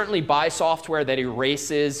 you can certainly buy software that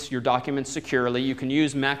erases your documents securely. You can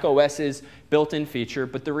use Mac OS's built-in feature.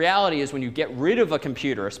 But the reality is when you get rid of a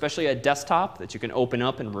computer, especially a desktop that you can open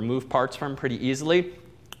up and remove parts from pretty easily,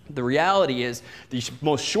 the reality is the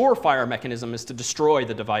most surefire mechanism is to destroy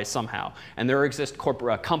the device somehow. And there exist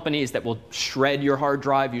companies that will shred your hard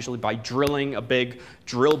drive, usually by drilling a big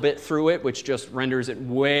drill bit through it, which just renders it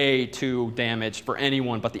way too damaged for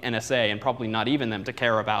anyone but the NSA, and probably not even them to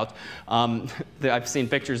care about. I've seen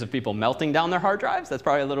pictures of people melting down their hard drives. That's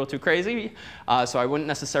probably a little too crazy. So I wouldn't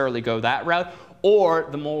necessarily go that route. Or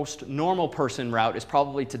the most normal person route is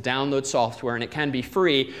probably to download software, and it can be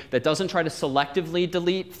free, that doesn't try to selectively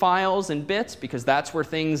delete files and bits, because that's where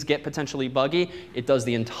things get potentially buggy. It does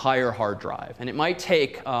the entire hard drive. And it might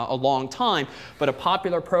take a long time, but a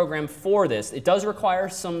popular program for this, it does require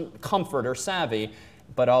some comfort or savvy,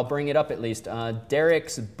 but I'll bring it up at least.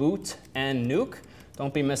 Derek's Boot and Nuke.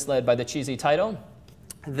 Don't be misled by the cheesy title.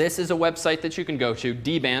 This is a website that you can go to,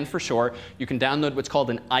 dban for short. You can download what's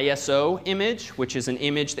called an ISO image, which is an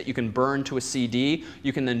image that you can burn to a CD.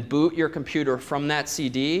 You can then boot your computer from that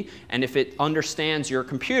CD. And if it understands your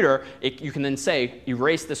computer, you can then say,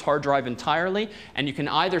 erase this hard drive entirely. And you can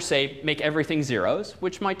either say, make everything zeros,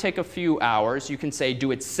 which might take a few hours. You can say,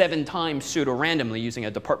 do it 7 times pseudo-randomly using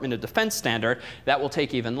a Department of Defense standard. That will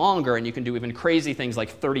take even longer. And you can do even crazy things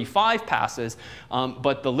like 35 passes.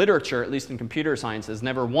 But the literature, at least in computer science, has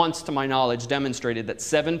never once, to my knowledge, demonstrated that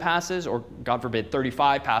 7 passes, or God forbid,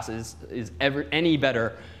 35 passes, is ever any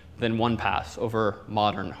better than 1 pass over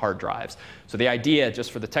modern hard drives. So the idea,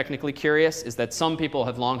 just for the technically curious, is that some people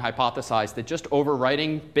have long hypothesized that just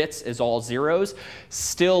overwriting bits as all zeros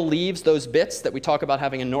still leaves those bits that we talk about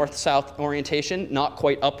having a north-south orientation not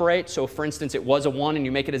quite upright. So for instance, it was a 1 and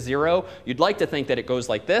you make it a 0. You'd like to think that it goes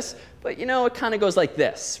like this, but you know, it kind of goes like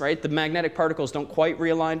this, right? The magnetic particles don't quite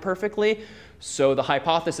realign perfectly. So the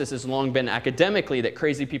hypothesis has long been academically that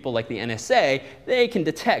crazy people like the NSA, they can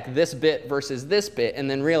detect this bit versus this bit and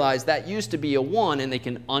then realize that used to be a 1 and they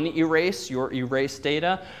can unerase your erased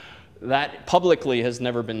data. That publicly has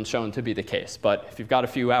never been shown to be the case. But if you've got a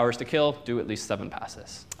few hours to kill, do at least 7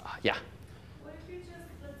 passes. Yeah? What if you just,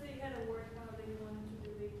 let's say you had a Word file that you wanted to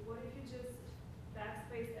delete. What if you just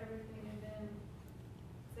backspace everything and then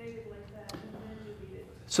save it like that and then delete it?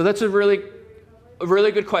 So that's a really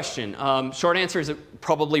good question. Short answer is it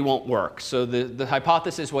probably won't work. So the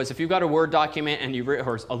hypothesis was if you've got a Word document and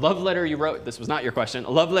or a love letter you wrote, this was not your question, a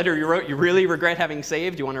love letter you wrote you really regret having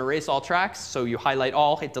saved, you want to erase all tracks, so you highlight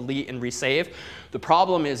all, hit delete, and resave. The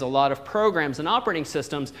problem is a lot of programs and operating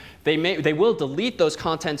systems, they will delete those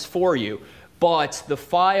contents for you. But the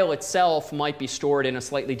file itself might be stored in a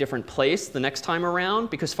slightly different place the next time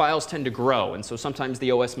around, because files tend to grow. And so sometimes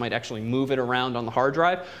the OS might actually move it around on the hard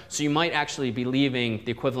drive. So you might actually be leaving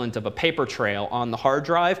the equivalent of a paper trail on the hard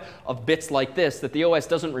drive of bits like this that the OS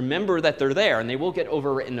doesn't remember that they're there. And they will get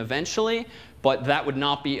overwritten eventually. But that would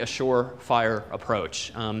not be a surefire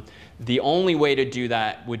approach. The only way to do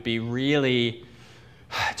that would be really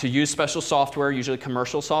to use special software, usually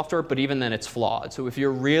commercial software, but even then it's flawed. So if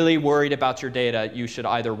you're really worried about your data, you should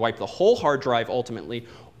either wipe the whole hard drive ultimately,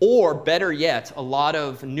 or better yet, a lot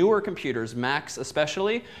of newer computers, Macs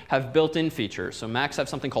especially, have built-in features. So Macs have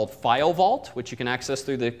something called File Vault, which you can access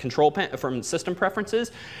through the control panel from system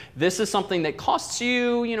preferences. This is something that costs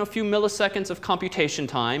you, a few milliseconds of computation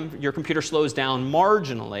time. Your computer slows down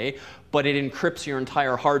marginally, but it encrypts your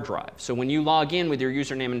entire hard drive. So when you log in with your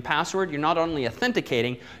username and password, you're not only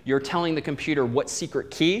authenticating, you're telling the computer what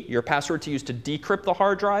secret key, your password to use to decrypt the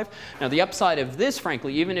hard drive. Now the upside of this,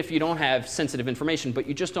 frankly, even if you don't have sensitive information, but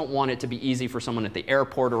you just don't want it to be easy for someone at the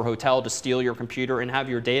airport or hotel to steal your computer and have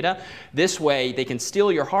your data, this way they can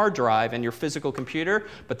steal your hard drive and your physical computer,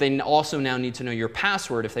 but they also now need to know your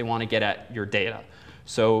password if they want to get at your data.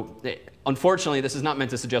 So unfortunately, this is not meant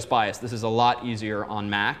to suggest bias. This is a lot easier on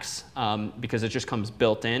Macs because it just comes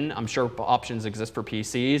built in. I'm sure options exist for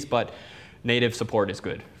PCs, but native support is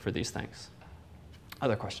good for these things.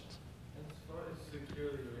 Other questions? As far as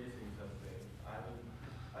securely erasing something,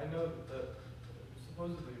 I know that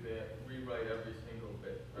supposedly they rewrite every single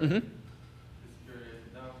bit, right? Mm-hmm. Just curious.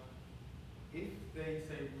 Now, if they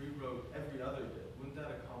say rewrote every other bit, wouldn't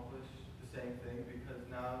that accomplish the same thing? Because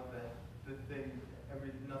now that the thing,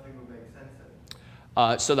 nothing would make sense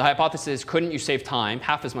anymore. So the hypothesis is, couldn't you save time,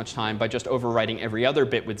 half as much time, by just overwriting every other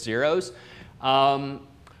bit with zeros?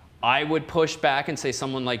 I would push back and say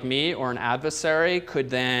someone like me or an adversary could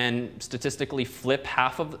then statistically flip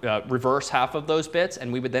reverse half of those bits,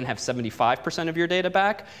 and we would then have 75% of your data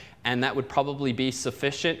back. And that would probably be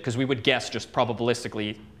sufficient, because we would guess just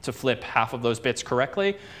probabilistically to flip half of those bits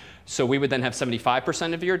correctly. So we would then have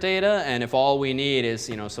 75% of your data, and if all we need is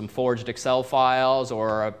some forged Excel files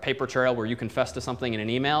or a paper trail where you confess to something in an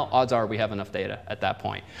email, odds are we have enough data at that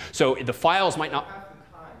point. So the files might not. Half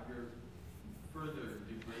the time, you're further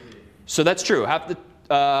degrading. So that's true. If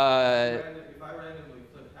I randomly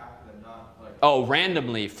flip half of them, not like. Oh,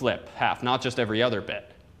 randomly flip half, not just every other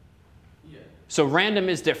bit. Yeah. So random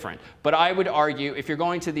is different. But I would argue if you're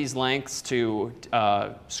going to these lengths to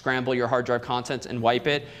scramble your hard drive contents and wipe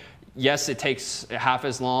it, yes, it takes half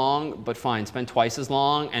as long, but fine, spend twice as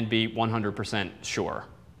long and be 100% sure.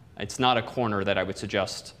 It's not a corner that I would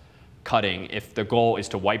suggest cutting if the goal is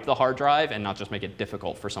to wipe the hard drive and not just make it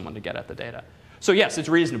difficult for someone to get at the data. So yes, it's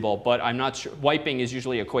reasonable, but I'm not sure. Wiping is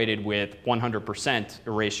usually equated with 100%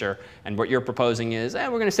 erasure, and what you're proposing is, we're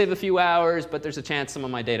going to save a few hours, but there's a chance some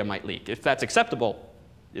of my data might leak. If that's acceptable,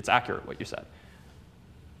 it's accurate what you said.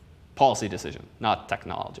 Policy decision, not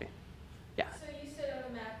technology. Yeah. So you said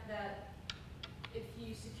on the map that if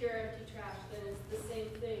you secure empty trash, then it's the same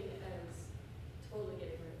thing as totally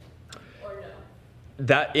getting rid of it, or no?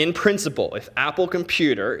 That in principle, if Apple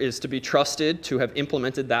Computer is to be trusted to have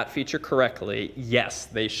implemented that feature correctly, yes,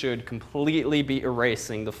 they should completely be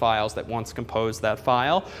erasing the files that once composed that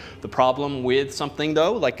file. The problem with something,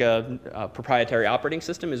 though, like a proprietary operating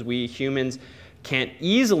system, is we humans can't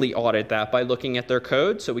easily audit that by looking at their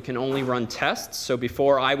code, so we can only run tests. So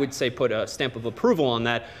before I would say put a stamp of approval on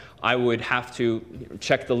that, I would have to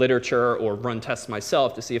check the literature or run tests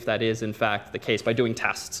myself to see if that is in fact the case by doing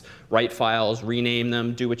tests. Write files, rename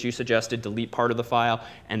them, do what you suggested, delete part of the file,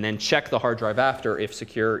 and then check the hard drive after if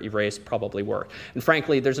secure erase probably worked. And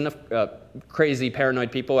frankly, there's enough crazy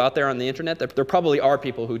paranoid people out there on the internet that there probably are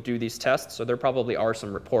people who do these tests, so there probably are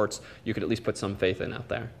some reports you could at least put some faith in out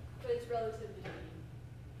there. But it's relatively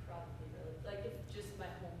probably really, like if just my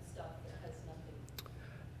home stuff that has nothing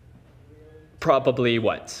really. Probably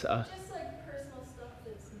what? Just like personal stuff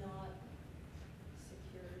that's not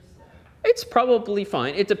secure stuff. It's probably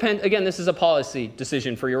fine. It depends. Again, this is a policy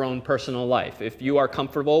decision for your own personal life. If you are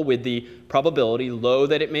comfortable with the probability, low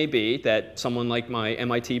that it may be, that someone like my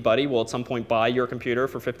MIT buddy will at some point buy your computer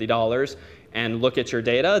for $50 and look at your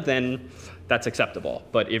data, then that's acceptable.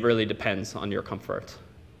 But it really depends on your comfort.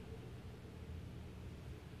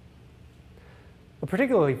 A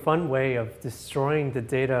particularly fun way of destroying the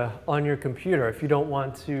data on your computer, if you don't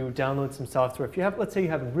want to download some software, if you have, let's say you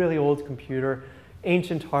have a really old computer,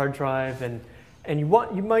 ancient hard drive, and you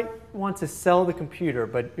might want to sell the computer,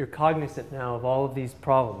 but you're cognizant now of all of these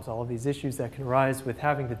problems, all of these issues that can arise with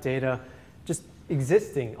having the data just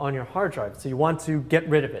existing on your hard drive. So you want to get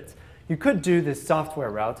rid of it. You could do this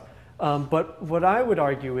software route, but what I would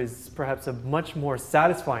argue is perhaps a much more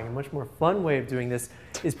satisfying and much more fun way of doing this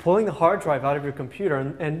is pulling the hard drive out of your computer.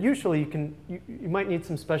 And usually you might need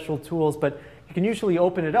some special tools, but you can usually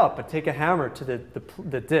open it up and take a hammer to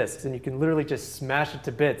the disks, and you can literally just smash it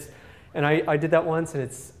to bits. And I did that once, and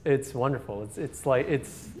it's wonderful. It's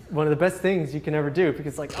one of the best things you can ever do, because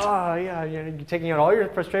it's like, yeah, you're taking out all your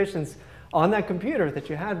frustrations on that computer that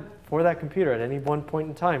you had for that computer at any one point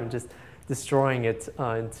in time, and just destroying it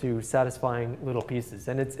into satisfying little pieces.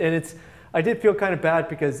 And I did feel kind of bad,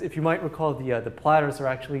 because if you might recall, the platters are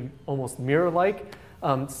actually almost mirror-like.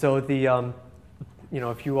 So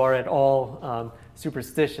if you are at all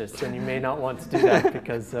superstitious, then you may not want to do that,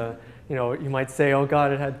 because you might say, oh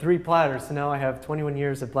God, it had 3 platters, so now I have 21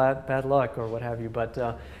 years of bad luck or what have you. But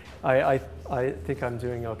I think I'm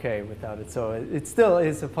doing okay without it. So it still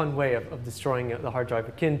is a fun way of destroying the hard drive,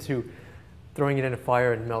 akin to throwing it in a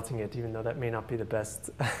fire and melting it, even though that may not be the best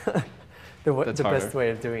best way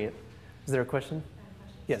of doing it. Is there a question?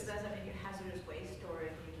 Yes. So does that make it hazardous waste, or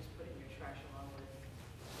if you just put it in your trash along with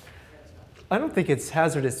the stuff? I don't think it's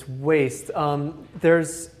hazardous waste.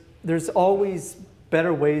 There's always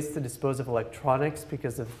better ways to dispose of electronics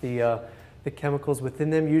because of the chemicals within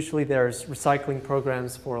them. Usually there's recycling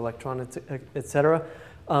programs for electronics, etc.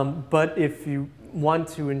 But if you want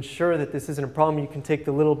to ensure that this isn't a problem, you can take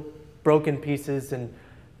the little broken pieces and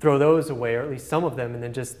throw those away, or at least some of them, and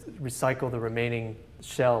then just recycle the remaining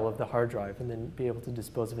shell of the hard drive and then be able to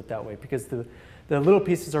dispose of it that way. Because the little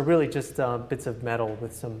pieces are really just bits of metal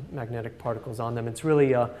with some magnetic particles on them. It's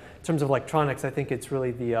really, in terms of electronics, I think it's really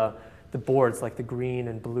the boards, like the green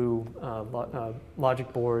and blue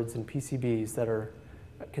logic boards and PCBs that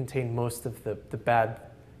contain most of the bad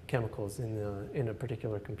chemicals in a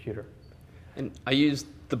particular computer. And I used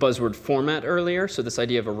the buzzword format earlier, so this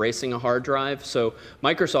idea of erasing a hard drive. So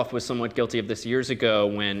Microsoft was somewhat guilty of this years ago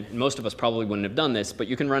when most of us probably wouldn't have done this, but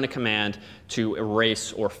you can run a command to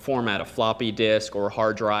erase or format a floppy disk or a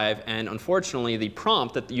hard drive. And unfortunately, the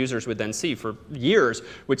prompt that the users would then see for years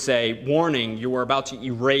would say, warning, you are about to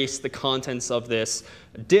erase the contents of this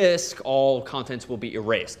disk, all contents will be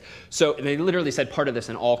erased. So they literally said part of this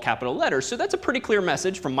in all capital letters. So that's a pretty clear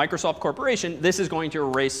message from Microsoft Corporation. This is going to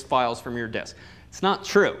erase files from your disk. It's not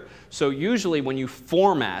true. So usually when you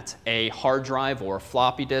format a hard drive or a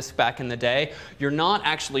floppy disk back in the day, you're not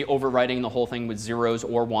actually overwriting the whole thing with zeros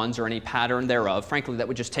or ones or any pattern thereof. Frankly, that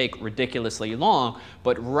would just take ridiculously long.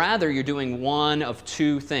 But rather, you're doing one of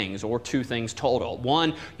two things, or two things total.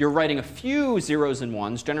 One, you're writing a few zeros and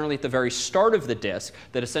ones, generally at the very start of the disk,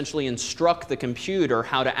 that essentially instruct the computer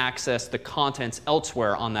how to access the contents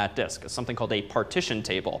elsewhere on that disk. It's something called a partition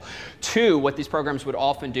table. Two, what these programs would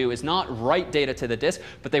often do is not write data to the disk,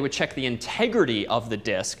 but they would check the integrity of the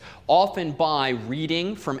disk, often by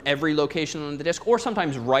reading from every location on the disk, or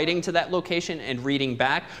sometimes writing to that location and reading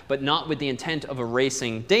back, but not with the intent of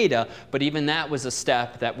erasing data. But even that was a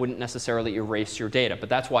step that wouldn't necessarily erase your data. But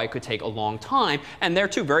that's why it could take a long time. And there,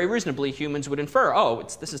 too, very reasonably, humans would infer, oh,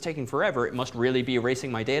 this is taking forever. It must really be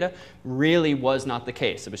erasing my data. Really was not the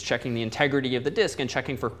case. It was checking the integrity of the disk and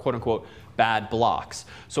checking for, quote unquote, bad blocks.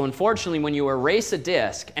 So unfortunately, when you erase a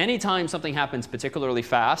disk, anytime something happens particularly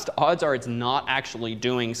fast, odds are it's not actually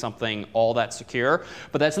doing something all that secure.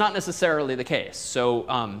 But that's not necessarily the case.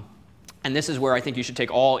 So and this is where I think you should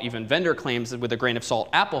take all, even vendor claims, with a grain of salt.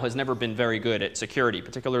 Apple has never been very good at security,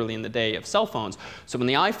 particularly in the day of cell phones. So when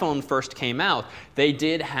the iPhone first came out, they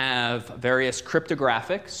did have various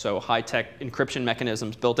cryptographic, so high-tech encryption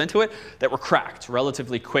mechanisms built into it that were cracked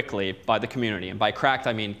relatively quickly by the community. And by cracked,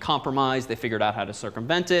 I mean compromised. They figured out how to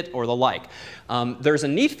circumvent it or the like. There's a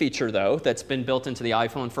neat feature, though, that's been built into the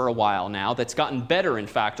iPhone for a while now that's gotten better, in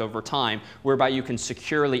fact, over time, whereby you can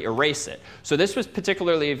securely erase it. So this was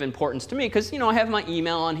particularly of importance to me because, I have my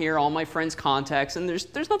email on here, all my friends' contacts, and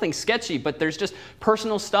there's nothing sketchy, but there's just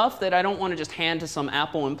personal stuff that I don't want to just hand to some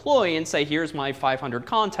Apple employee and say, here's my 500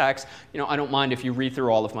 contacts. I don't mind if you read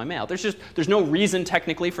through all of my mail. There's no reason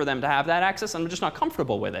technically for them to have that access. I'm just not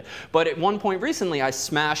comfortable with it. But at one point recently, I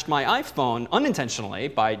smashed my iPhone unintentionally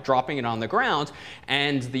by dropping it on the ground,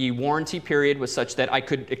 and the warranty period was such that I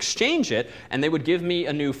could exchange it, and they would give me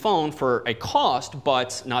a new phone for a cost,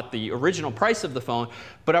 but not the original price of the phone.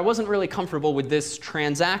 But I wasn't really comfortable with this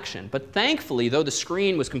transaction. But thankfully, though the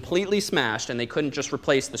screen was completely smashed and they couldn't just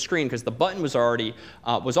replace the screen because the button was already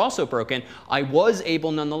was also broken, I was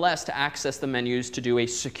able nonetheless to access the menus to do a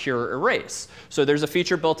secure erase. So there's a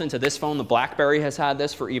feature built into this phone. The BlackBerry has had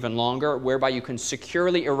this for even longer, whereby you can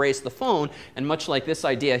securely erase the phone. And much like this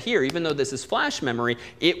idea here, even though this is flash memory,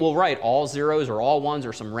 it will write all zeros or all ones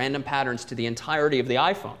or some random patterns to the entirety of the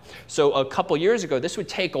iPhone. So a couple years ago, this would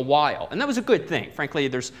take a while. And that was a good thing. Frankly,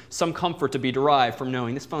 there's some comfort to be derived from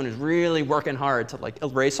knowing this phone is really working hard to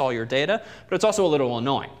erase all your data, but it's also a little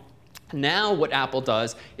annoying. Now what Apple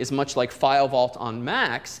does is much like File Vault on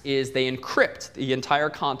Macs, is they encrypt the entire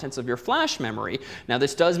contents of your flash memory. Now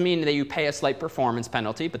this does mean that you pay a slight performance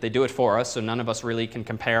penalty, but they do it for us, so none of us really can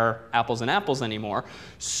compare apples and apples anymore.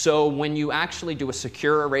 So when you actually do a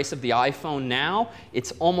secure erase of the iPhone now,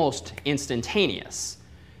 it's almost instantaneous.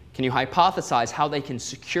 Can you hypothesize how they can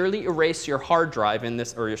securely erase your hard drive in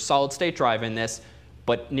this, or your solid state drive in this,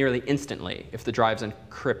 but nearly instantly if the drive's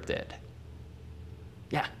encrypted?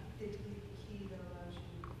 Yeah? They delete the key that allows you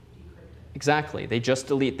to decrypt it. Exactly. They just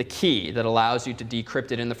delete the key that allows you to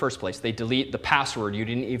decrypt it in the first place. They delete the password you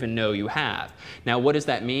didn't even know you have. Now, what does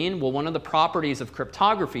that mean? Well, one of the properties of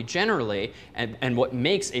cryptography generally, and what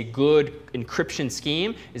makes a good encryption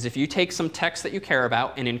scheme, is if you take some text that you care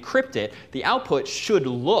about and encrypt it, the output should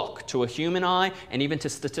look to a human eye and even to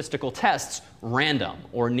statistical tests random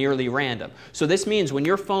or nearly random. So this means when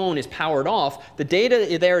your phone is powered off, the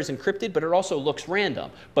data there is encrypted, but it also looks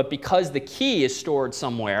random. But because the key is stored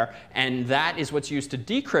somewhere, and that is what's used to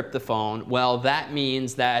decrypt the phone, well, that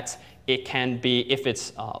means that it can be, if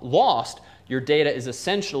it's lost, your data is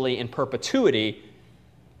essentially in perpetuity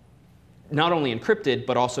not only encrypted,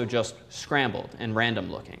 but also just scrambled and random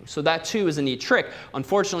looking. So that, too, is a neat trick.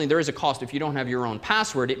 Unfortunately, there is a cost. If you don't have your own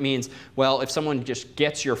password, it means, well, if someone just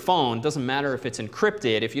gets your phone, it doesn't matter if it's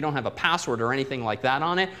encrypted. If you don't have a password or anything like that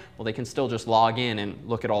on it, well, they can still just log in and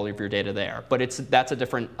look at all of your data there. But that's a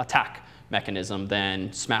different attack mechanism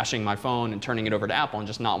than smashing my phone and turning it over to Apple and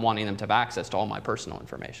just not wanting them to have access to all my personal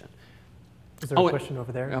information. Is there a question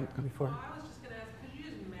over there before? I was just going to ask, could you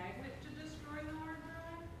use magnet to destroy the hard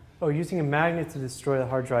drive? Oh, using a magnet to destroy the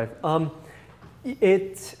hard drive.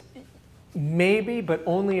 Maybe, but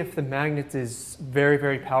only if the magnet is very,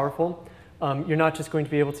 very powerful. You're not just going to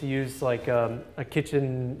be able to use like a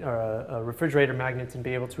kitchen or a refrigerator magnet and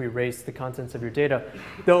be able to erase the contents of your data.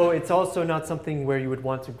 Though it's also not something where you would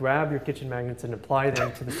want to grab your kitchen magnets and apply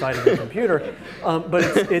them to the side of your computer.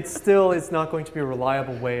 But it's still not going to be a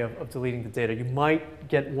reliable way of deleting the data. You might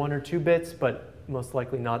get 1 or 2 bits, but most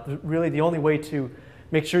likely not. Really, the only way to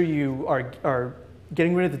make sure you are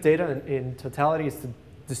getting rid of the data in totality is to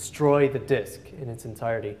destroy the disk in its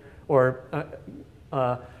entirety, or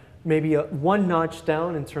maybe 1 notch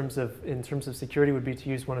down in terms of security would be to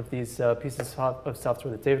use one of these pieces of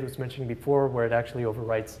software that David was mentioning before, where it actually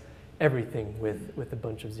overwrites everything with a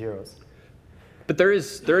bunch of zeros. But there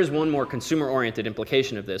is one more consumer-oriented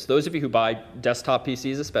implication of this. Those of you who buy desktop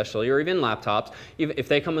PCs especially, or even laptops, if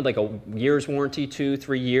they come with like a year's warranty, 2,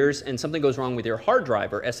 3 years, and something goes wrong with your hard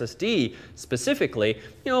drive or SSD specifically,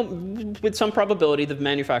 with some probability the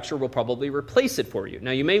manufacturer will probably replace it for you.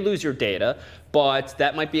 Now you may lose your data, but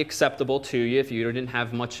that might be acceptable to you if you didn't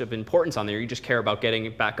have much of importance on there. You just care about getting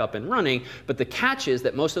it back up and running. But the catch is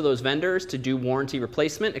that most of those vendors, to do warranty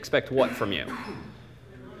replacement, expect what from you?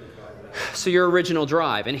 So your original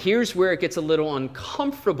drive. And here's where it gets a little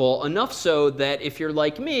uncomfortable, enough so that if you're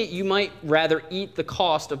like me, you might rather eat the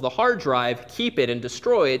cost of the hard drive, keep it, and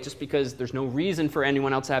destroy it, just because there's no reason for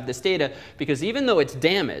anyone else to have this data. Because even though it's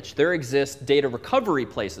damaged, there exist data recovery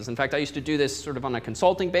places. In fact, I used to do this sort of on a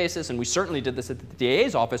consulting basis, and we certainly did this at the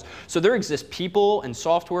DAA's office. So there exist people and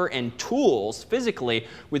software and tools physically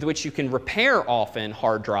with which you can repair often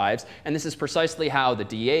hard drives. And this is precisely how the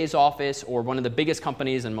DAA's office, or one of the biggest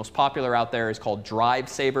companies and most popular out there is called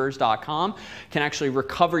drivesavers.com, can actually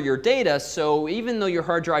recover your data. So even though your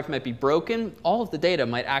hard drive might be broken, all of the data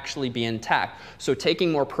might actually be intact. So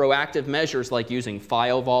taking more proactive measures like using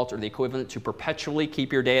File Vault or the equivalent to perpetually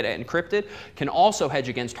keep your data encrypted can also hedge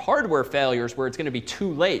against hardware failures where it's going to be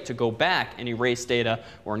too late to go back and erase data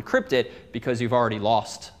or encrypt it because you've already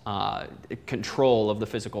lost control of the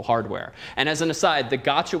physical hardware. And as an aside, the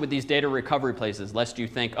gotcha with these data recovery places, lest you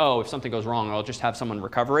think, oh, if something goes wrong, I'll just have someone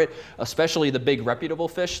recover it, especially the big reputable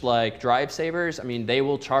fish like Drive Savers. I mean, they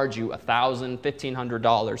will charge you $1,000,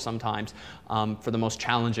 $1,500 sometimes for the most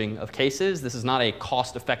challenging of cases. This is not a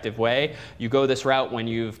cost-effective way. You go this route when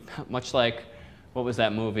you've, much like, what was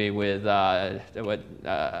that movie with the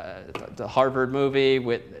Harvard movie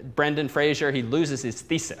with Brendan Fraser? He loses his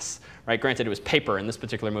thesis, right? Granted, it was paper in this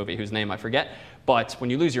particular movie, whose name I forget. But when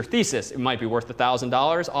you lose your thesis, it might be worth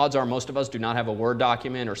 $1,000. Odds are most of us do not have a Word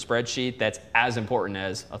document or spreadsheet that's as important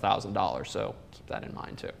as $1,000. So keep that in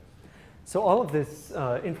mind, too. So all of this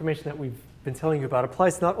information that we've been telling you about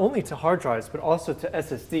applies not only to hard drives, but also to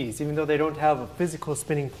SSDs. Even though they don't have a physical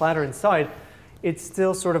spinning platter inside, it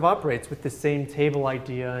still sort of operates with the same table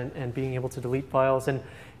idea and being able to delete files. And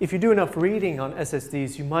if you do enough reading on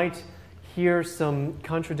SSDs, you might hear some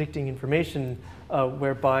contradicting information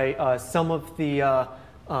whereby some of the,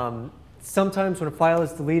 sometimes when a file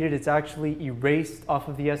is deleted, it's actually erased off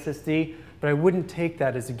of the SSD. But I wouldn't take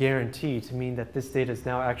that as a guarantee to mean that this data is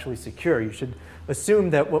now actually secure. You should assume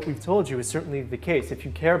that what we've told you is certainly the case. If you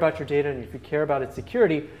care about your data and if you care about its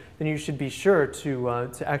security, then you should be sure to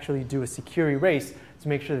actually do a secure erase to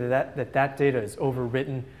make sure that data is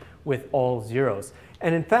overwritten with all zeros.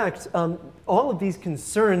 And in fact, all of these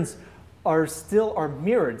concerns are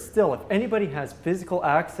mirrored still. If anybody has physical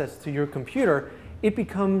access to your computer, it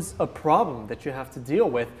becomes a problem that you have to deal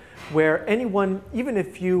with, where anyone, even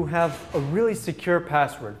if you have a really secure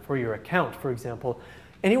password for your account, for example,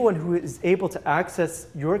 anyone who is able to access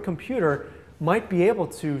your computer might be able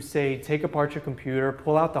to, say, take apart your computer,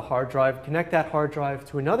 pull out the hard drive, connect that hard drive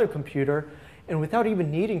to another computer, and without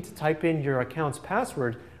even needing to type in your account's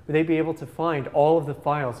password, would they be able to find all of the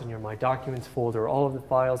files in your My Documents folder, all of the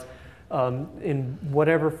files in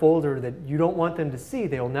whatever folder that you don't want them to see,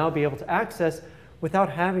 they will now be able to access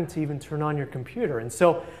without having to even turn on your computer. And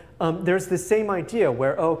so there's this same idea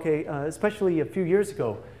where, especially a few years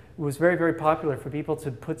ago, it was very, very popular for people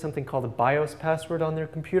to put something called a BIOS password on their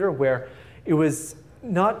computer, where it was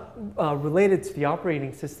not related to the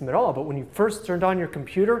operating system at all, but when you first turned on your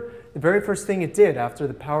computer, the very first thing it did after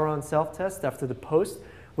the power on self-test, after the post,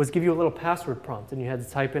 was give you a little password prompt, and you had to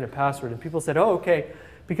type in a password. And people said, oh, okay,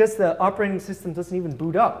 because the operating system doesn't even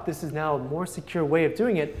boot up, this is now a more secure way of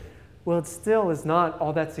doing it. Well, it still is not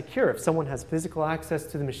all that secure. If someone has physical access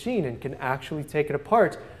to the machine and can actually take it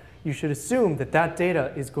apart, you should assume that that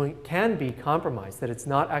data can be compromised, that it's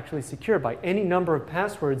not actually secure by any number of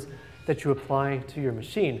passwords that you apply to your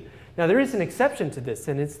machine. Now, there is an exception to this,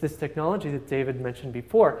 and it's this technology that David mentioned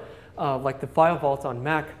before, like the File Vault on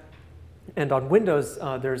Mac. And on Windows,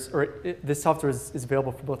 this software is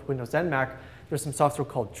available for both Windows and Mac. There's some software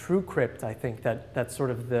called TrueCrypt, I think, that's sort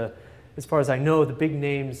of the, as far as I know, the big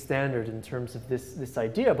name standard in terms of this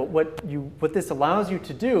idea. But what this allows you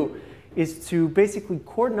to do is to basically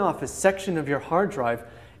cordon off a section of your hard drive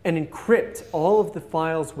and encrypt all of the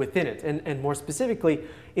files within it. And more specifically,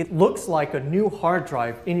 it looks like a new hard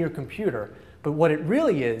drive in your computer. But what it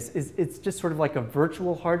really is it's just sort of like a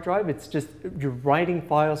virtual hard drive. It's just you're writing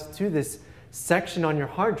files to this section on your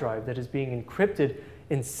hard drive that is being encrypted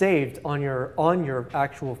and saved on your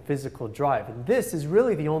actual physical drive. And this is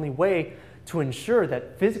really the only way to ensure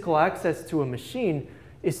that physical access to a machine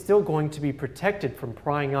is still going to be protected from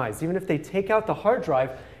prying eyes. Even if they take out the hard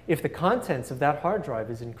drive, if the contents of that hard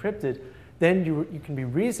drive is encrypted, then you can be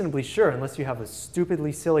reasonably sure, unless you have a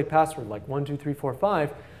stupidly silly password like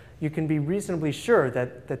 12345, you can be reasonably sure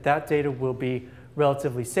that data will be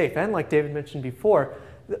relatively safe. And like David mentioned before,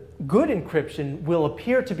 good encryption will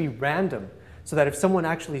appear to be random, so that if someone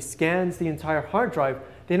actually scans the entire hard drive,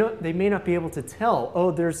 they may not be able to tell,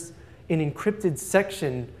 oh, there's an encrypted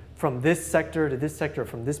section from this sector to this sector,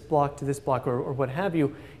 from this block to this block, or what have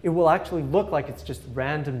you. It will actually look like it's just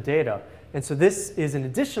random data. And so this is an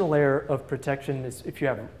additional layer of protection if you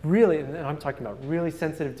have really, and I'm talking about really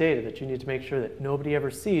sensitive data that you need to make sure that nobody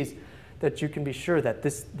ever sees, that you can be sure that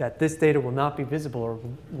this data will not be visible or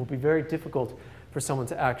will be very difficult for someone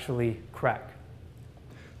to actually crack.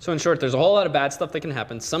 So in short, there's a whole lot of bad stuff that can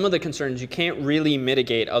happen. Some of the concerns you can't really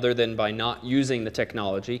mitigate other than by not using the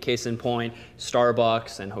technology. Case in point,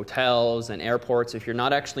 Starbucks and hotels and airports. If you're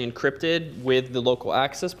not actually encrypted with the local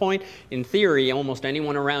access point, in theory, almost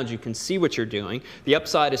anyone around you can see what you're doing. The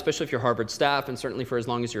upside, especially if you're Harvard staff, and certainly for as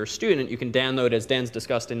long as you're a student, you can download, as Dan's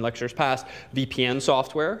discussed in lectures past, VPN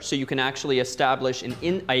software. So you can actually establish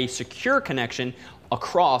a secure connection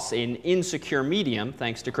across an insecure medium,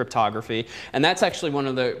 thanks to cryptography. And that's actually one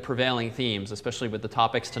of the prevailing themes, especially with the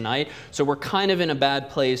topics tonight. So we're kind of in a bad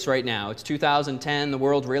place right now. It's 2010. The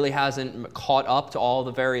world really hasn't caught up to all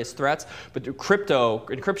the various threats. But crypto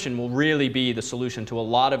encryption will really be the solution to a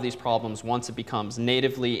lot of these problems once it becomes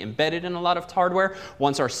natively embedded in a lot of hardware.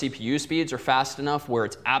 Once our CPU speeds are fast enough where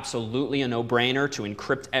it's absolutely a no-brainer to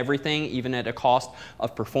encrypt everything, even at a cost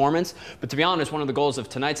of performance. But to be honest, one of the goals of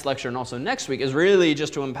tonight's lecture and also next week is really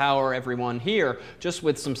just to empower everyone here just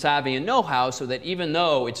with some savvy and know-how, so that even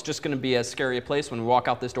though it's just going to be as scary a place when we walk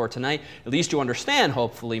out this door tonight, at least you understand,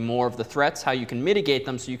 hopefully, more of the threats, how you can mitigate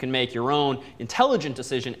them, so you can make your own intelligent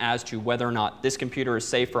decision as to whether or not this computer is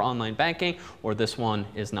safe for online banking or this one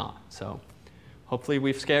is not. So hopefully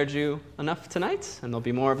we've scared you enough tonight, and there'll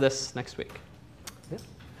be more of this next week. Yeah.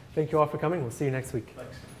 Thank you all for coming. We'll see you next week.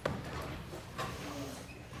 Thanks.